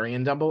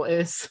humanitarian Dumble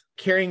is,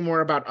 caring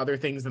more about other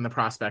things than the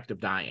prospect of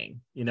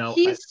dying. You know,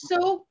 he's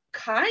so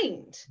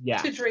kind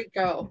to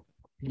Draco.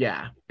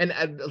 Yeah. And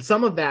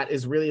some of that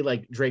is really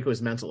like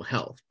Draco's mental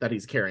health that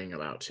he's caring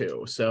about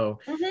too. So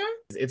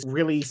it's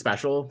really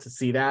special to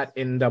see that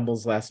in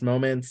Dumble's last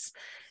moments.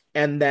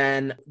 And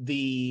then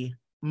the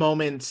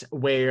moment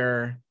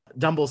where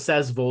Dumble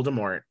says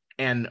Voldemort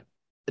and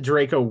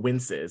Draco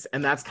winces,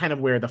 and that's kind of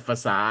where the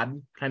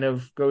facade kind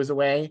of goes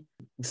away.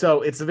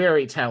 So it's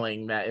very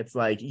telling that it's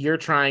like, you're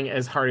trying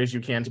as hard as you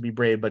can to be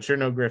brave, but you're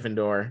no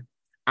Gryffindor.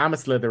 I'm a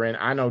Slytherin.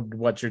 I know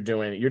what you're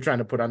doing. You're trying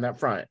to put on that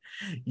front.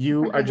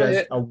 You are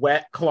just a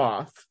wet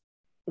cloth.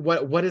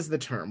 What is the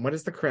term? What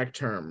is the correct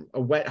term?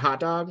 A wet hot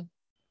dog?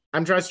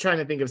 I'm just trying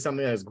to think of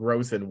something that is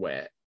gross and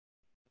wet.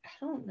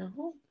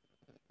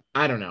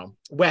 I don't know.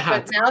 Wet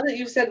hot dog. Now that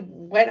you said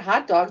wet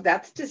hot dog,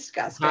 that's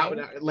disgusting.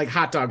 Like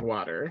hot dog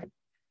water.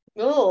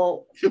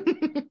 Oh.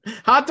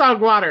 Hot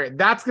dog water.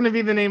 That's going to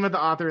be the name of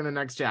the author in the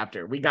next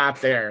chapter. We got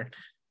there.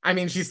 I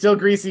mean, she's still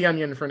Greasy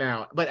Onion for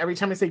now, but every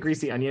time I say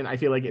Greasy Onion, I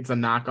feel like it's a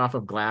knockoff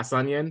of Glass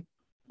Onion.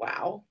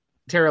 Wow.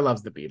 Tara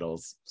loves the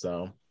Beatles,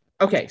 so.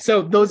 Okay,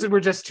 so those were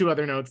just two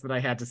other notes that I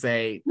had to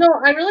say. No,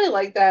 I really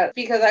like that,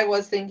 because I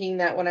was thinking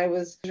that when I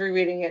was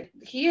rereading it.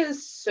 He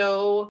is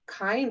so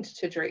kind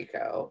to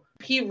Draco.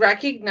 He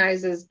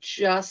recognizes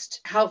just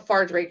how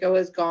far Draco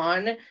has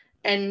gone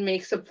and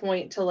makes a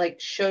point to like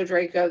show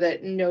Draco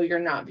that, no, you're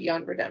not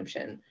beyond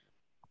redemption.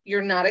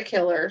 You're not a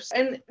killer.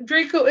 And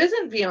Draco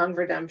isn't beyond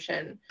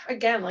redemption.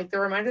 Again, like the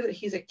reminder that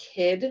he's a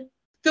kid.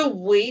 The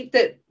weight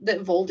that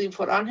Voldy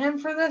put on him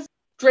for this.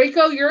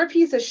 Draco, you're a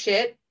piece of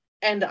shit,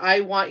 and I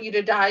want you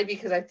to die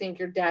because I think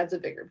your dad's a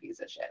bigger piece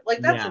of shit.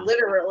 Like, that's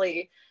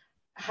literally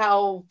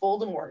how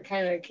Voldemort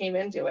kind of came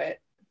into it.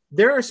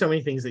 There are so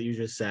many things that you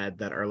just said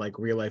that are like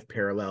real life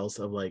parallels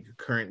of like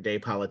current day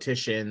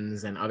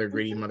politicians and other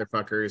greedy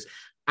motherfuckers.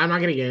 I'm not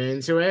going to get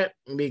into it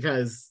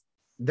because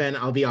then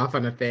I'll be off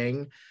on a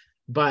thing.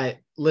 But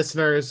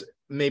listeners,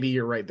 maybe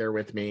you're right there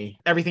with me.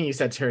 Everything you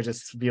said, Tara,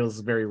 just feels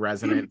very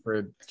resonant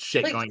for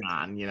shit like, going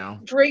on, you know?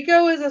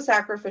 Draco is a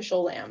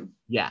sacrificial lamb.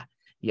 Yeah.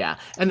 Yeah.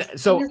 And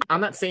so on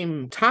that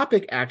same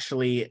topic,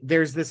 actually,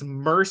 there's this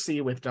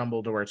mercy with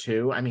Dumbledore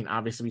too. I mean,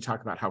 obviously we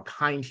talk about how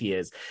kind he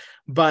is,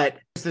 but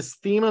there's this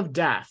theme of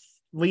death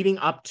leading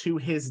up to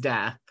his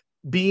death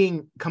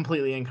being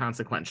completely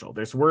inconsequential.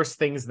 There's worse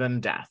things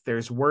than death.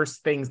 There's worse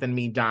things than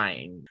me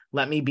dying.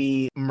 Let me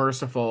be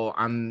merciful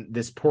on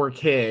this poor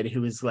kid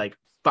who is like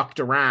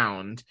fucked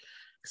around,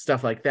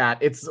 stuff like that.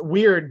 It's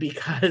weird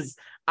because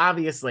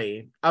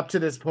obviously up to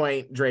this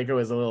point, Draco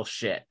is a little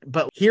shit.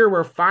 But here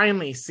we're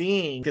finally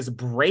seeing this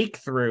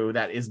breakthrough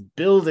that is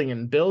building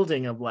and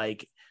building of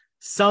like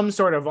some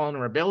sort of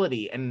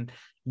vulnerability. And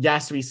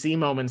yes, we see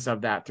moments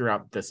of that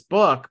throughout this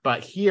book,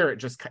 but here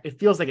it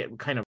feels like it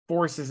kind of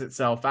forces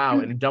itself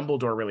out, and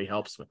Dumbledore really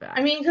helps with that.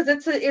 I mean, because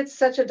it's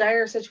such a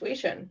dire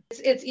situation.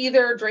 It's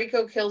either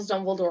Draco kills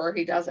Dumbledore or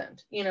he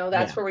doesn't. You know,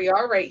 that's where we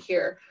are right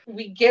here.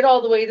 We get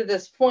all the way to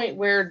this point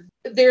where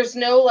there's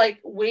no like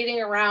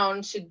waiting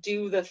around to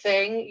do the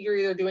thing. You're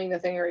either doing the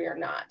thing or you're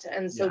not.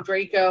 And so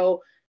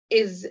Draco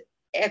is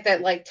at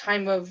that like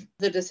time of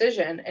the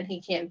decision and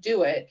he can't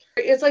do it.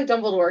 It's like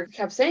Dumbledore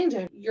kept saying to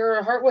him,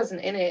 your heart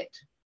wasn't in it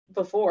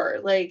before.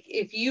 Like,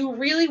 if you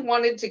really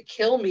wanted to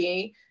kill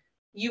me,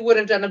 you would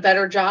have done a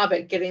better job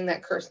at getting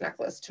that cursed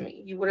necklace to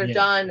me. You would have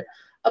done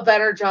a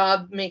better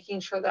job making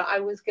sure that I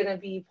was going to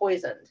be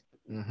poisoned.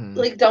 Mm-hmm.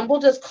 Like, Dumble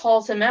just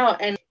calls him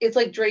out, and it's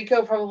like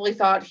Draco probably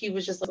thought he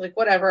was just like,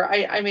 whatever,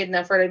 I made an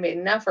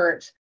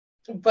effort.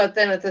 But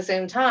then at the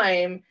same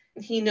time,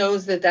 he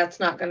knows that that's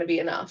not going to be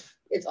enough.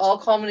 It's all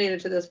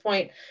culminated to this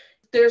point.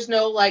 There's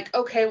no like,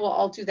 okay, well,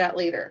 I'll do that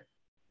later.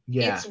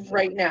 Yeah. It's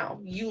right now.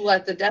 You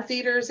let the Death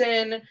Eaters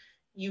in.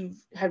 You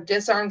have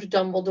disarmed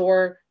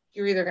Dumbledore.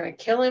 You're either going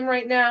to kill him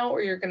right now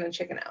or you're going to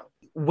chicken out.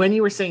 When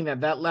you were saying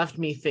that, that left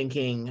me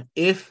thinking,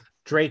 if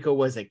Draco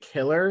was a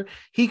killer,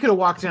 he could have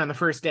walked in on the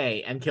first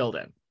day and killed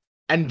him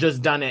and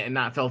just done it and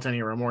not felt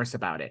any remorse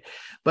about it.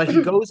 But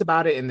he goes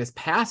about it in this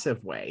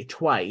passive way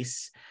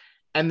twice.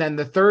 And then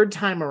the third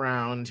time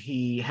around,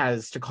 he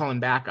has to call him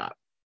back up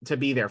to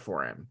be there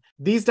for him.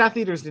 These Death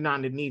Eaters did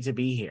not need to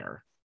be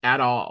here at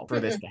all for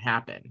this to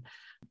happen.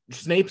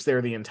 Snape's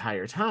there the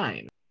entire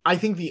time. I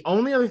think the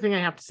only other thing I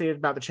have to say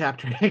about the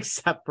chapter,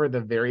 except for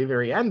the very,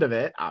 very end of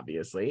it,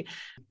 obviously,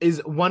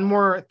 is one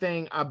more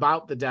thing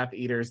about the Death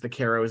Eaters, the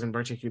Carrows in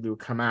particular, who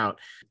come out,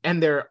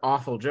 and they're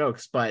awful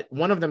jokes, but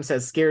one of them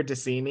says, "Scared to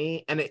see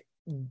me," and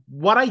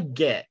what I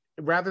get,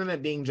 rather than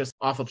it being just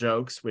awful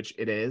jokes, which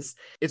it is,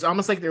 it's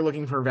almost like they're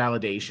looking for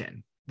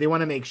validation. They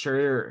want to make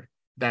sure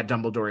that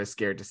Dumbledore is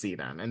scared to see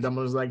them, and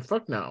Dumbledore's like,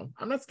 fuck no,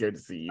 I'm not scared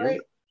to see you.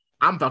 Right.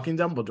 I'm fucking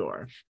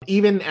Dumbledore.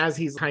 Even as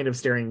he's kind of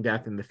staring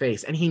death in the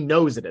face, and he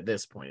knows it at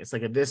this point. It's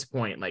like at this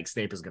point, like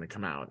Snape is going to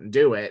come out and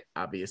do it,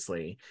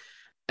 obviously.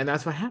 And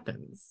that's what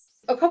happens.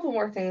 A couple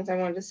more things I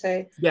wanted to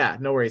say. Yeah,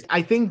 no worries.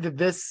 I think that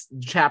this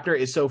chapter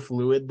is so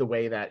fluid the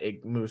way that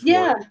it moves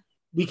forward.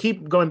 We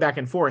keep going back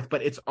and forth,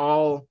 but it's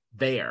all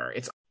there.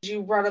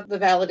 You brought up the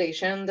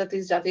validation that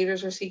these Death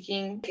Eaters are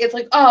seeking. It's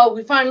like, oh,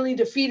 we finally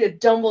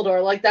defeated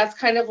Dumbledore. Like, that's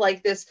kind of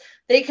like this.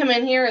 They come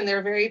in here and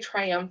they're very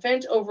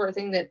triumphant over a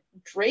thing that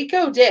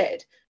Draco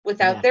did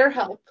without their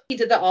help. He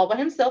did that all by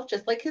himself,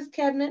 just like his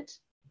cabinet.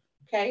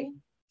 Okay?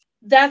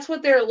 That's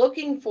what they're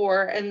looking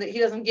for, and he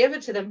doesn't give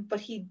it to them,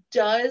 but he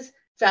does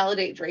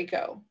validate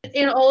Draco.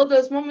 In all of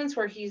those moments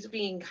where he's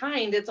being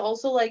kind, it's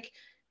also like,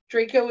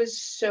 Draco is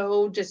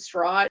so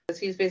distraught.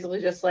 He's basically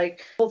just like,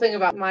 the whole thing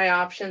about my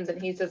options, and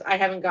he says, I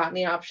haven't got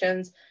any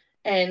options,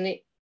 and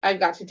I've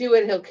got to do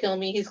it. He'll kill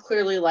me. He's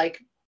clearly like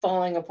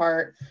falling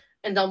apart.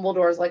 And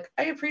Dumbledore's like,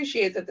 I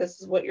appreciate that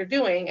this is what you're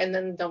doing. And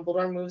then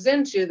Dumbledore moves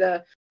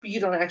into you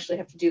don't actually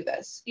have to do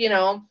this. You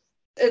know,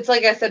 it's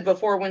like I said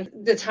before, when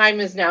the time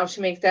is now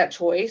to make that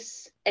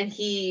choice, and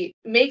he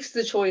makes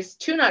the choice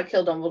to not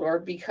kill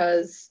Dumbledore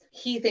because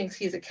he thinks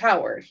he's a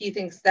coward. He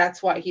thinks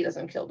that's why he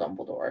doesn't kill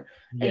Dumbledore.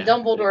 Yeah. And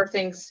Dumbledore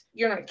thinks,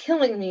 you're not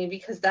killing me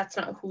because that's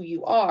not who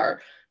you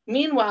are.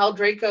 Meanwhile,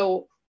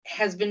 Draco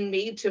has been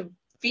made to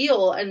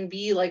feel and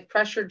be like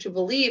pressured to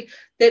believe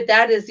that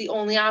that is the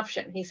only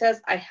option. He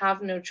says, I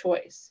have no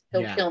choice.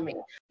 He'll kill me.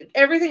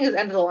 Everything is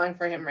end of the line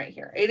for him right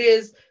here. It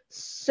is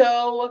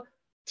so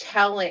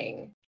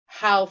telling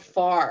how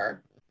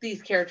far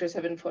these characters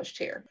have been pushed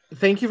here.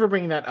 Thank you for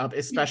bringing that up,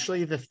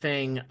 especially the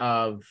thing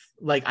of,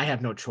 like, I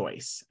have no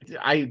choice.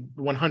 I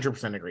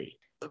 100% agree.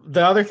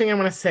 The other thing I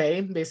want to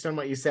say, based on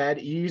what you said,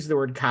 you used the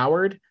word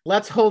coward.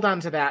 Let's hold on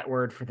to that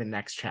word for the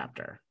next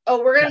chapter.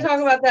 Oh, we're going to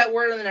talk about that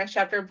word in the next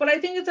chapter, but I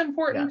think it's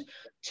important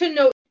to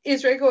note,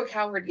 is Draco a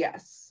coward?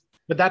 Yes.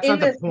 But that's in not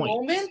the this point.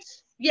 Moment,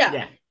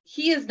 yeah.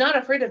 He is not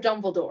afraid of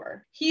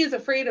Dumbledore. He is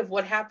afraid of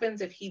what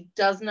happens if he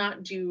does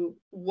not do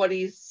what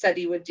he said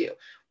he would do,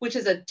 which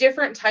is a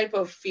different type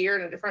of fear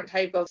and a different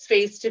type of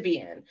space to be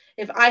in.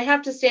 If I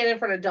have to stand in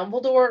front of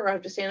Dumbledore or I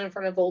have to stand in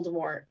front of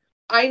Voldemort,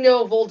 I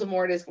know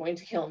Voldemort is going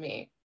to kill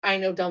me. I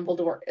know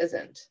Dumbledore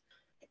isn't.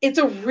 It's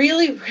a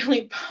really,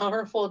 really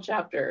powerful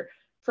chapter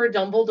for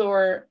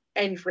Dumbledore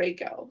and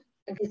Draco.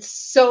 And it's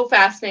so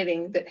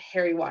fascinating that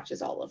Harry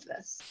watches all of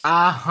this.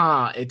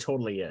 It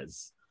totally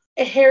is.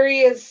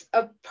 Harry is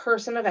a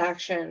person of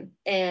action,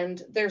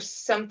 and there's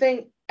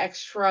something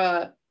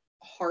extra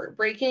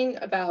heartbreaking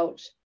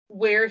about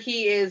where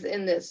he is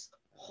in this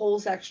whole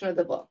section of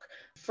the book.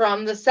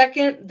 From the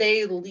second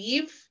they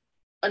leave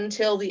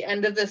until the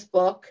end of this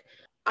book,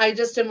 I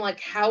just am like,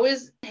 how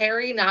is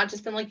Harry not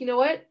just been like, you know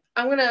what?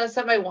 I'm going to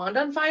set my wand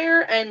on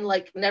fire and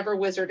like never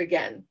wizard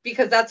again,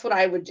 because that's what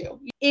I would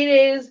do. It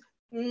is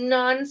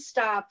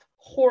nonstop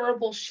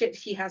horrible shit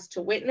he has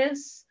to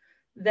witness,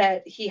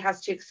 that he has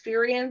to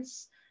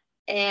experience,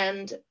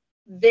 and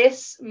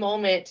this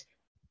moment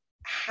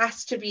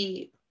has to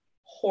be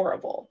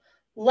horrible.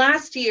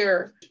 Last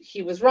year,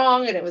 he was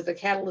wrong, and it was the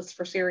catalyst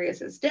for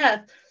Sirius's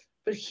death,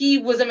 but he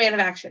was a man of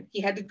action.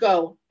 He had to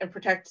go and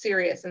protect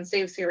Sirius and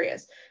save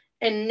Sirius.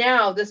 And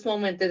now this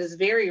moment that is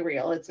very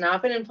real, it's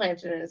not been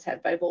implanted in his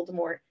head by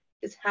Voldemort,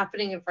 is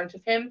happening in front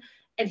of him,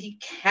 and he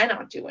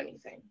cannot do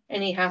anything.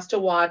 And he has to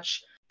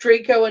watch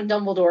Draco and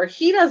Dumbledore.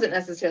 He doesn't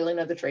necessarily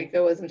know that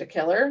Draco isn't a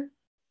killer.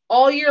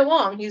 All year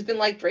long, he's been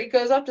like,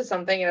 Draco's up to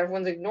something, and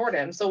everyone's ignored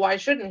him, so why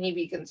shouldn't he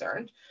be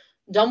concerned?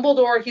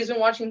 Dumbledore, he's been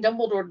watching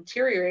Dumbledore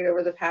deteriorate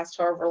over the past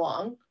however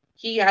long.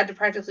 He had to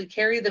practically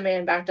carry the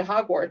man back to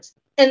Hogwarts.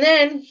 And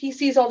then he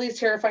sees all these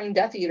terrifying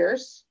Death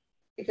Eaters.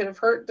 He could have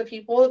hurt the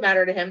people that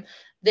matter to him.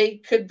 They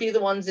could be the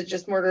ones that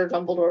just murder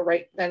Dumbledore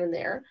right then and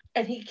there.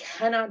 And he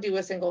cannot do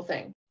a single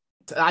thing.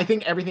 I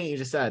think everything you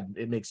just said,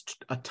 it makes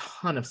a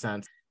ton of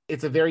sense.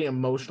 It's a very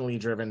emotionally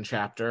driven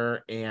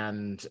chapter,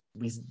 and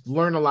we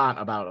learn a lot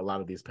about a lot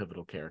of these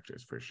pivotal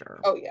characters for sure.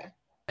 Oh, yeah.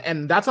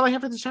 And that's all I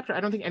have for this chapter. I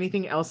don't think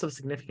anything else of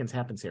significance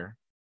happens here.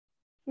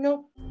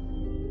 Nope.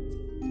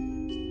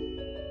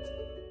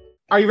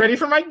 Are you ready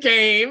for my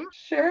game?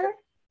 Sure.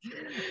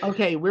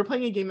 Okay, we're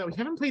playing a game that we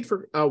haven't played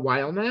for a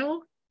while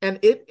now, and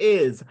it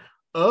is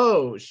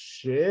Oh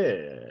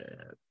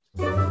Shit.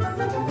 Okay.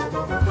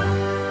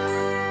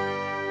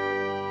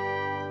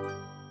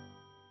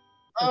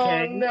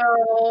 Oh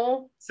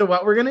no. So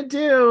what we're gonna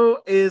do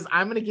is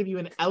I'm gonna give you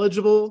an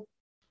eligible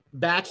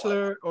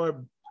bachelor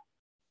or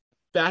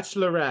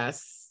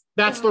bachelorette.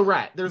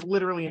 There's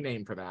literally a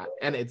name for that,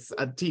 and it's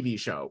a TV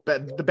show.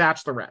 But the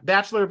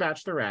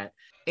bachelorette,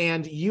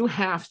 and you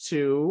have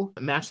to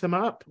match them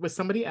up with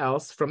somebody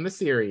else from the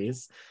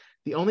series.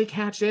 The only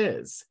catch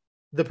is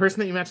the person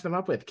that you match them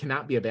up with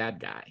cannot be a bad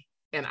guy,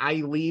 and I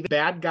leave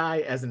bad guy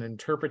as an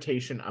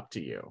interpretation up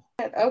to you.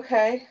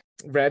 Okay.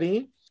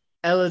 Ready?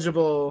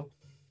 Eligible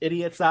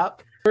idiots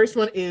up. First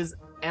one is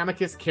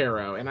Amicus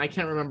Caro, and I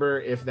can't remember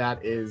if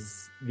that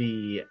is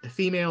the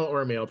female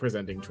or male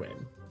presenting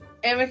twin.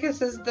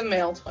 Amicus is the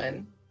male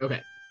twin.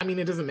 Okay. I mean,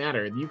 it doesn't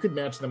matter. You could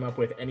match them up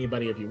with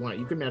anybody if you want.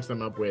 You could match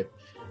them up with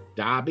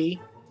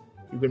Dobby.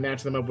 You could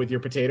match them up with your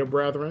potato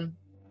brethren.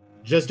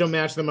 Just don't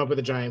match them up with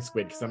a giant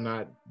squid, because I'm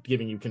not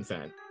giving you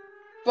consent.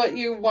 But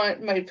you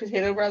want my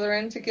potato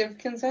brethren to give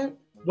consent?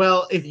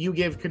 Well, if you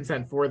give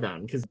consent for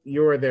them, because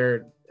you're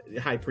their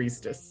high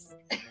priestess.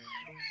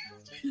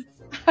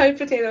 High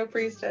potato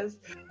priestess.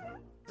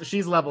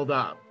 She's leveled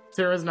up.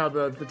 Sarah's now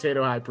the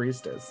potato high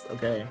priestess,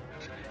 okay?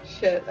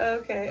 Shit,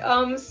 okay.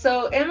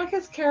 So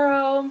Amicus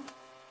Caro,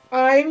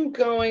 I'm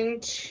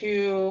going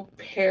to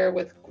pair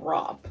with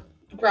Grop.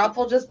 Grop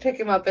will just pick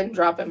him up and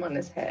drop him on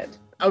his head.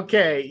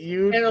 Okay,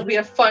 And it'll be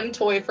a fun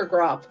toy for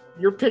Grop.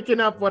 You're picking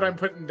up what I'm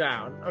putting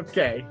down.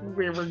 Okay,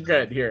 we're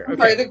good here. Okay.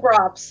 Sorry, the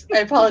Grops. I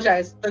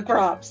apologize. The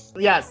Grops.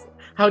 Yes,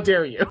 how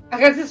dare you? I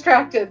got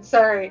distracted.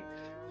 Sorry.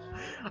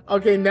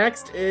 Okay,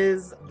 next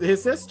is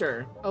his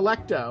sister,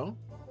 Electo.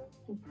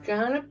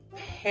 Gonna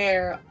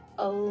pair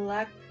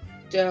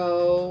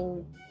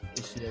Electo.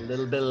 Is she a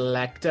little bit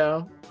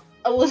Electo?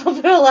 A little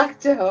bit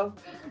Electo.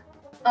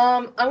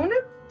 I'm gonna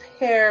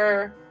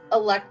pair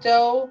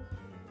Electo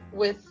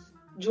with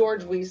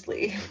George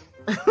Weasley.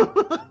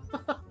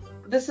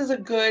 This is a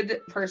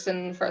good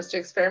person for us to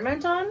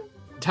experiment on.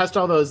 Test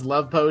all those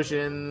love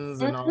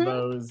potions and all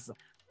those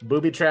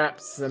booby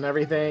traps and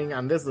everything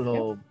on this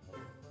little... Yep.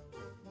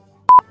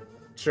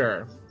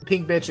 Sure.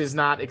 Pink bitch is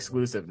not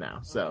exclusive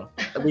now, so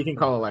we can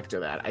call Electo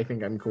that. I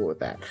think I'm cool with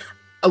that.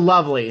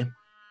 Lovely.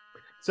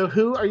 So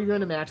who are you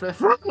going to match with?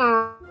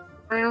 Frenrirrr?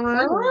 I'm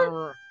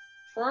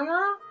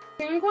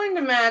going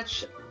to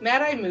match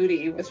Mad-Eye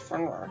Moody with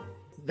Frenrirrr.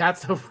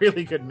 That's a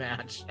really good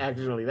match,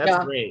 actually.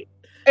 That's great.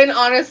 And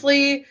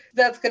honestly,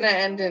 that's going to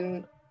end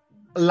in...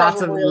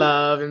 Lots of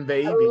love and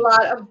baby. A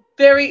lot of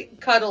very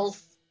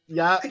cuddles.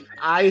 Yeah,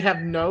 I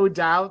have no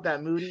doubt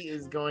that Moody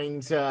is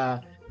going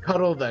to...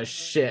 cuddle the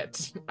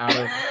shit out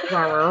of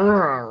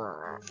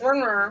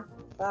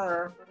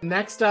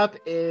Next up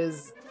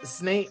is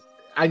Snape.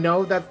 I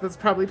know that's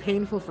probably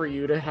painful for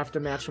you to have to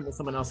match him with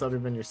someone else other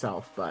than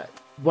yourself, but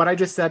what I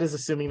just said is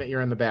assuming that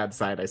you're on the bad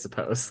side, I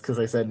suppose, because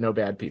I said no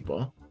bad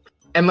people.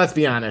 And let's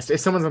be honest, if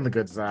someone's on the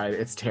good side,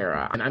 it's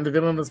Tara. And I'm the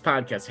villain of this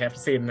podcast. I have to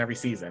say it in every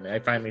season. I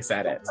finally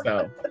said it,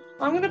 so.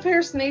 I'm going to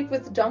pair Snape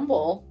with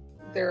Dumble.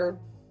 Their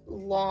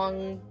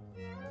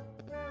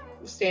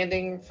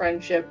long-standing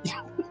friendship.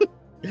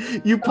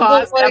 You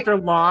paused after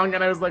long,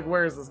 and I was like,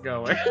 where is this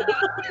going?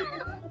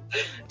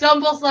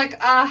 Dumble's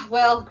like,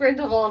 well,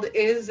 Grindelwald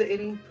is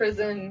in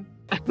prison.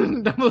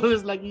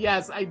 Dumbledore's like,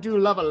 yes, I do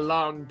love a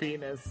long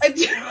penis. I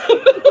do.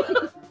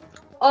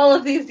 All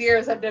of these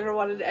years, I've never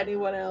wanted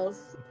anyone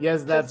else.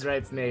 Yes, that's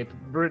right, Snape.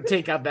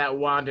 Take out that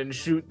wand and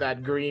shoot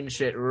that green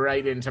shit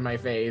right into my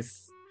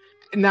face.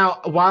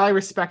 Now, while I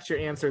respect your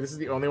answer, this is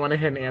the only one I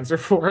had an answer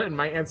for, and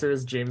my answer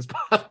is James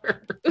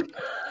Potter.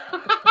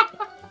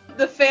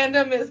 The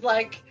fandom is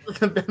like,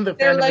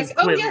 they're like,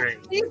 oh yes,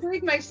 please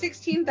read my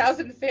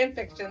 16,000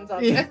 fanfictions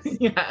on this.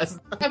 Yes.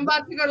 I'm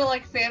about to go to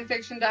like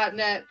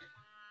fanfiction.net.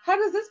 How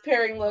does this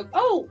pairing look?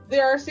 Oh,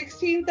 there are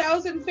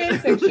 16,000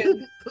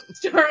 fanfictions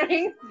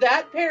starring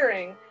that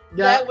pairing.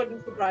 Yeah. That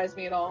wouldn't surprise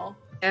me at all.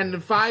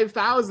 And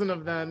 5,000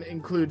 of them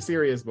include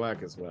Sirius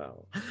Black as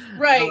well.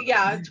 Right,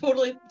 yeah,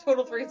 total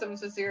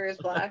threesomes with Sirius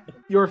Black.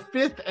 Your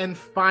fifth and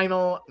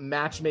final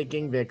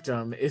matchmaking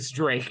victim is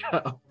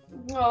Draco.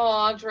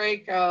 Aw,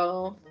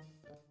 Draco.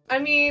 I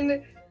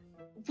mean,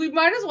 we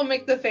might as well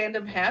make the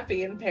fandom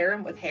happy and pair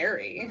him with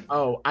Harry.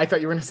 Oh, I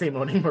thought you were going to say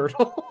Moaning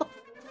Myrtle.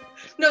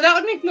 No, that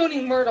would make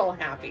Moaning Myrtle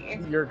happy.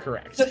 You're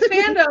correct. The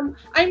fandom,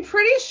 I'm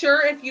pretty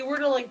sure if you were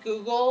to like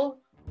Google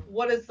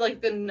what is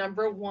like the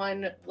number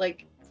one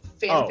like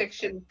fan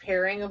fiction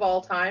pairing of all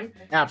time,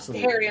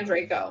 absolutely, Harry and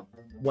Draco.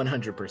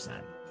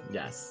 100%.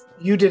 Yes.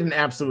 You did an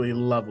absolutely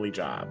lovely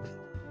job.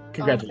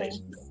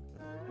 Congratulations.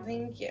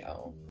 Thank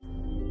you.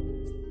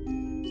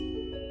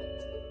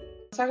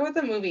 Let's talk about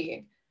the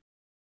movie.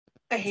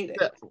 I hate it.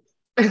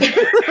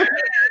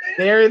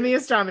 They're in the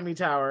astronomy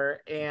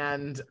tower,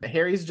 and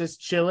Harry's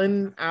just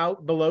chilling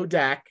out below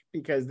deck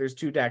because there's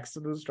 2 decks to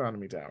the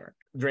astronomy tower.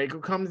 Draco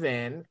comes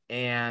in,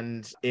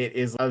 and it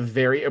is a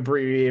very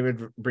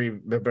abbreviated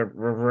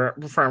Frenrirrr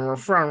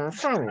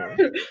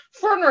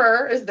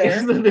is there.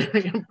 It's a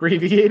very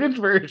abbreviated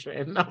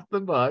version of the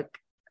book.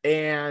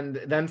 And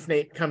then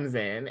Snape comes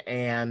in,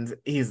 and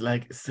he's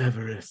like,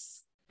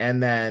 Severus.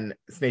 And then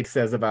Snape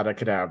says about a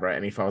cadabra,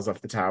 and he falls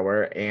off the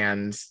tower,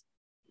 and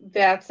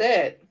that's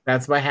it.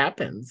 That's what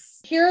happens.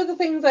 Here are the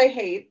things I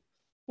hate.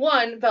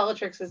 1,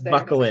 Bellatrix is there.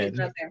 Buckle in.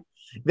 Not there.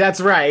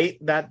 That's right.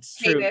 That's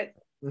hate true. It.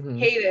 Mm-hmm.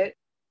 Hate it.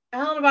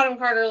 Helena Bonham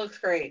Carter looks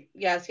great.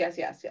 Yes.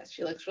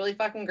 She looks really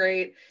fucking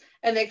great.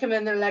 And they come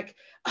in, they're like,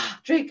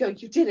 Draco,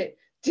 you did it.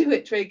 Do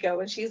it, Draco.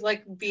 And she's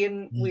like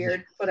being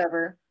weird,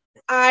 whatever.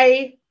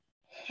 I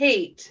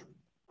hate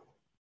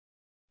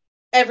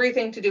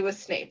everything to do with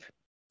Snape.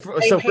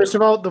 So first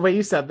of all, the way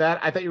you said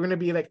that, I thought you were going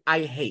to be like, I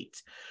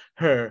hate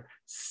her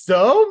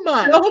so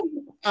much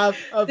of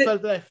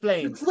the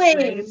flames.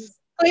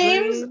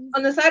 Flames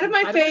on the side of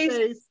my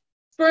face,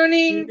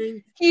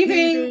 burning,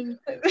 heaving.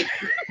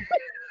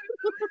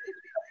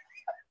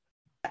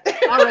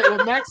 All right,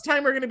 well, next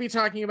time we're going to be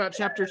talking about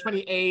chapter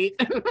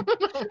 28.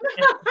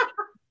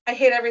 I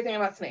hate everything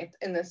about Snape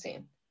in this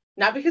scene.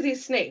 Not because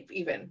he's Snape,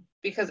 even.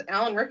 Because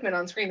Alan Rickman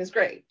on screen is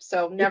great.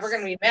 So never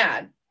going to be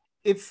mad.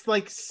 It's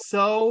like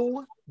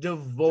so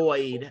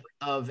devoid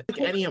of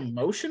any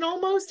emotion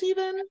almost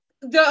even.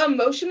 The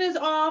emotion is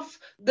off.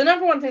 The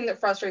number one thing that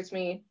frustrates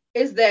me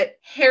is that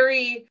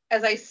Harry,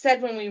 as I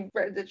said when we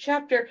read the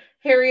chapter,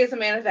 Harry is a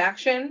man of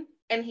action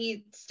and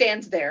he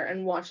stands there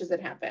and watches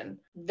it happen.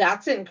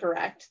 That's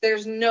incorrect.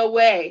 There's no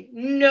way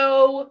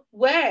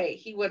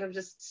he would have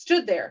just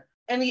stood there.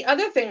 And the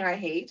other thing I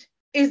hate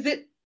is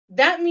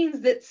that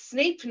means that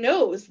Snape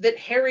knows that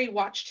Harry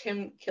watched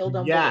him kill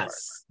Dumbledore.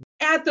 Yes.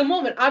 At the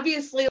moment,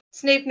 obviously,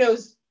 Snape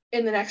knows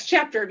in the next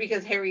chapter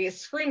because Harry is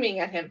screaming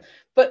at him.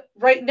 But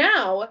right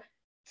now,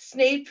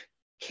 Snape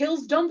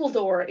kills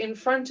Dumbledore in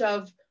front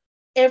of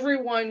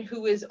everyone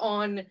who is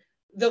on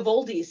the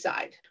Voldy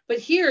side. But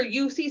here,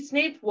 you see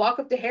Snape walk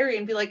up to Harry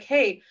and be like,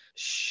 hey,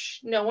 shh,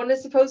 no one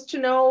is supposed to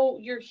know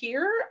you're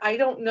here. I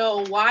don't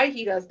know why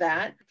he does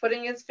that.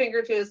 Putting his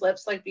finger to his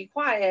lips, like, be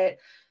quiet.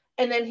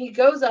 And then he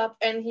goes up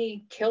and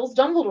he kills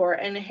Dumbledore.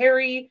 And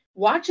Harry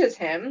watches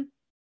him.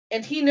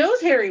 And he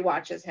knows Harry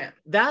watches him.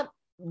 That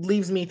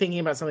leaves me thinking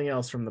about something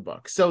else from the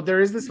book. So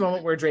there is this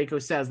moment where Draco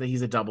says that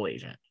he's a double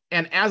agent.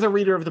 And as a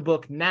reader of the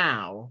book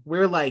now,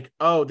 we're like,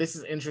 oh, this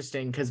is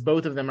interesting because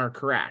both of them are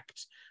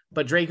correct.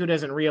 But Draco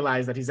doesn't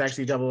realize that he's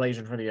actually double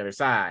agent for the other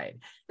side.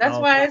 That's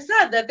why I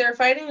said that they're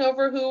fighting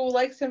over who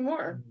likes him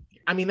more.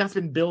 I mean, that's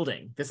been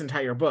building this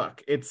entire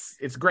book. It's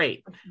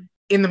great.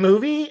 In the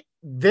movie,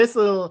 this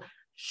little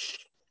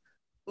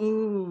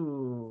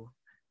ooh,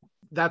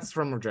 that's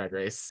from Drag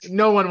Race.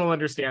 No one will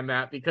understand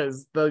that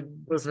because the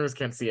listeners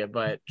can't see it,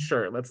 but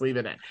sure, let's leave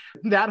it in.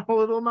 That whole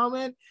little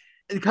moment,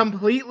 it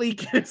completely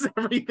gives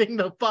everything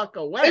the fuck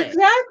away.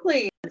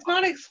 Exactly. It's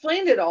not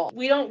explained at all.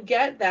 We don't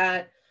get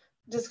that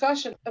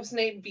discussion of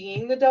Snape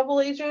being the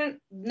double agent,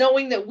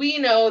 knowing that we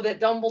know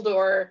that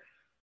Dumbledore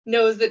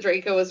knows that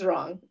Draco is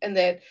wrong and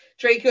that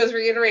Draco is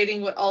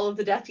reiterating what all of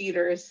the Death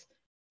Eaters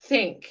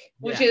think,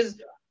 which is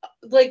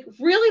like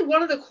really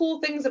one of the cool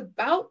things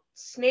about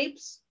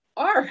Snape's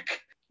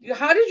arc.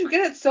 How did you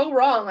get it so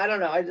wrong? I don't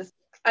know.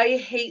 I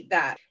hate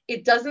that.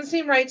 It doesn't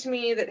seem right to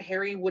me that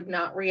Harry would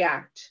not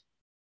react.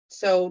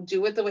 So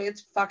do it the way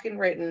it's fucking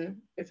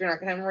written if you're not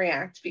going to have him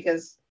react,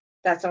 because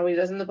that's not what he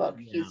does in the book.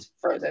 Yeah. He's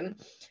frozen.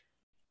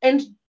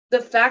 And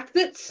the fact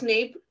that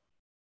Snape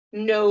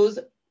knows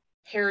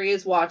Harry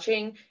is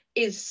watching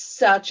is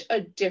such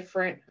a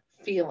different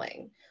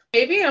feeling.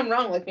 Maybe I'm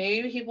wrong. Like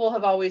maybe people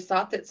have always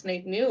thought that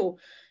Snape knew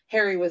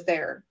Harry was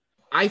there.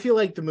 I feel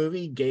like the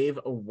movie gave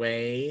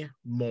away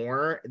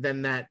more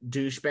than that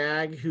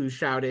douchebag who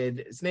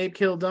shouted, Snape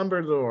killed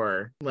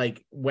Dumbledore,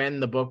 like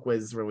when the book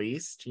was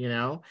released, you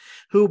know?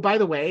 Who, by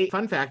the way,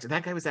 fun fact,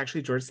 that guy was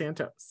actually George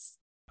Santos.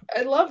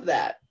 I love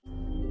that.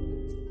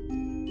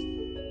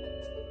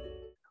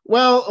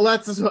 Well,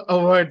 let's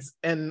awards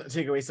and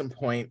take away some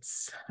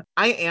points.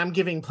 I am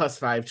giving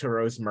 +5 to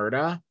Rose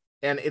Murda.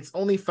 And it's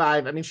only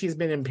 5. I mean, she's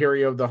been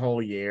Imperio the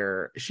whole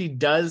year. She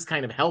does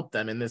kind of help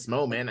them in this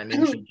moment. I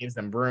mean, she gives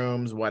them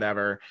brooms,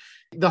 whatever.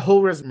 The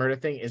whole Rose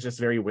Murda thing is just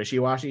very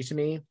wishy-washy to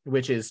me,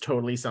 which is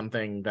totally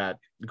something that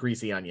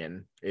Greasy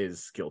Onion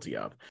is guilty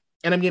of.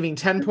 And I'm giving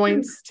 10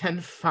 points, 10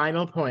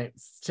 final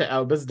points to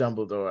Albus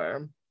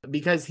Dumbledore,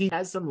 because he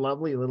has some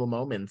lovely little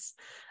moments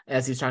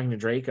as he's talking to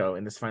Draco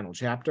in this final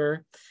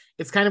chapter.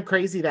 It's kind of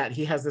crazy that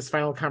he has this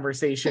final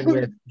conversation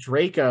with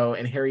Draco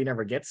and Harry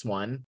never gets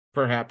one.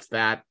 Perhaps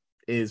that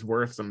is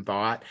worth some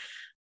thought.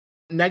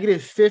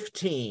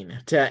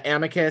 -15 to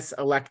Amicus,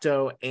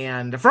 Electo,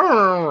 and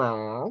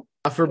Frenrirrr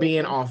for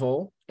being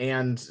awful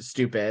and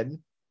stupid.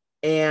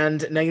 and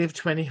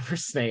 -20 for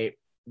Snape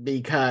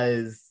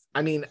because,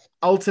 I mean,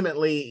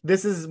 ultimately,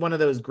 this is one of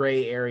those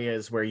gray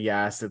areas where,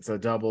 yes, it's a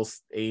double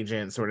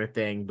agent sort of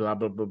thing, blah,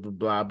 blah, blah, blah,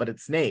 blah, but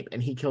it's Snape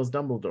and he kills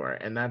Dumbledore,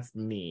 and that's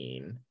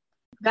mean.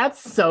 That's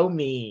so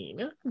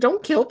mean.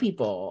 Don't kill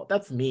people.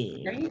 That's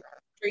mean. Right?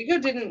 Draco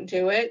didn't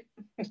do it.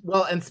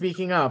 Well, and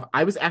speaking of,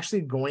 I was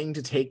actually going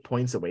to take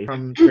points away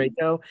from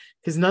Draco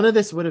because none of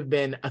this would have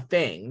been a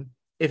thing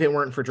if it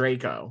weren't for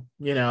Draco,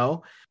 you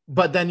know?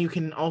 But then you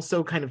can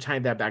also kind of tie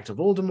that back to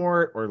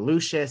Voldemort or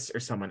Lucius or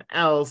someone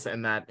else,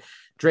 and that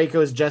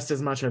Draco is just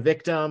as much a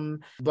victim,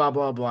 blah,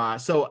 blah, blah.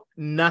 So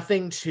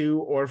nothing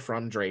to or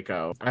from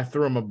Draco. I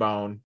threw him a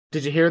bone.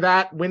 Did you hear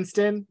that,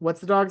 Winston?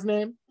 What's the dog's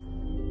name?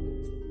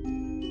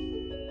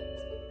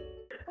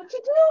 What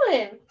you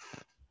doing?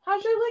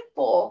 How's your lick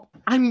bowl?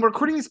 I'm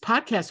recording this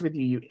podcast with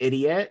you, you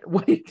idiot.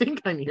 What do you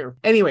think I'm here?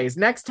 Anyways,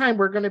 next time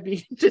we're going to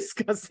be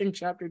discussing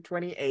chapter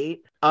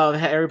 28 of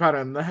Harry Potter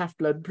and the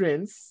Half-Blood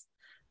Prince.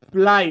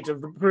 Flight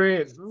of the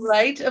Prince.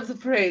 Flight of the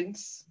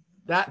Prince.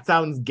 That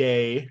sounds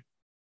gay.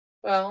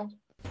 Well.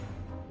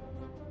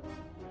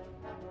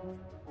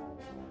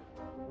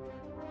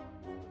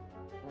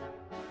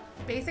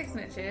 Basic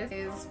Snitches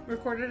is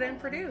recorded and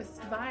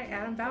produced by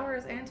Adam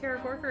Bowers and Tara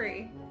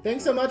Corkery.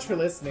 Thanks so much for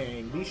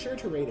listening. Be sure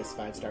to rate us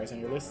 5 stars on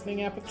your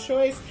listening app of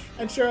choice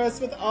and share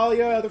us with all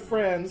your other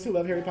friends who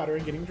love Harry Potter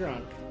and getting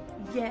drunk.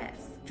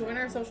 Yes. Join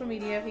our social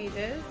media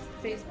pages,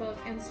 Facebook,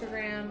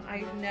 Instagram.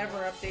 I never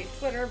update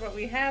Twitter, but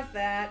we have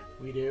that.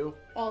 We do.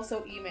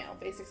 Also email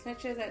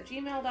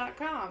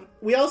basicsnitches@gmail.com.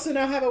 We also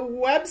now have a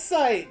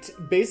website,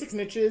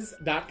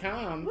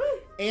 basicsnitches.com, Woo!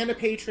 and a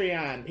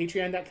Patreon,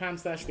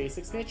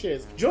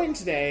 patreon.com/basicsnitches. Join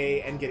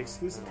today and get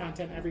exclusive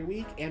content every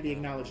week and be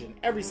acknowledged in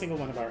every single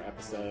one of our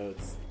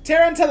episodes.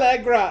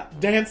 Tarantellegra,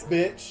 dance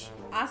bitch.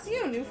 I see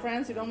you new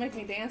friends who don't make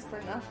me dance for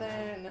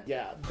nothing.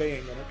 Yeah, they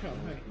ain't gonna come,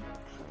 honey.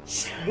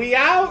 We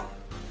out!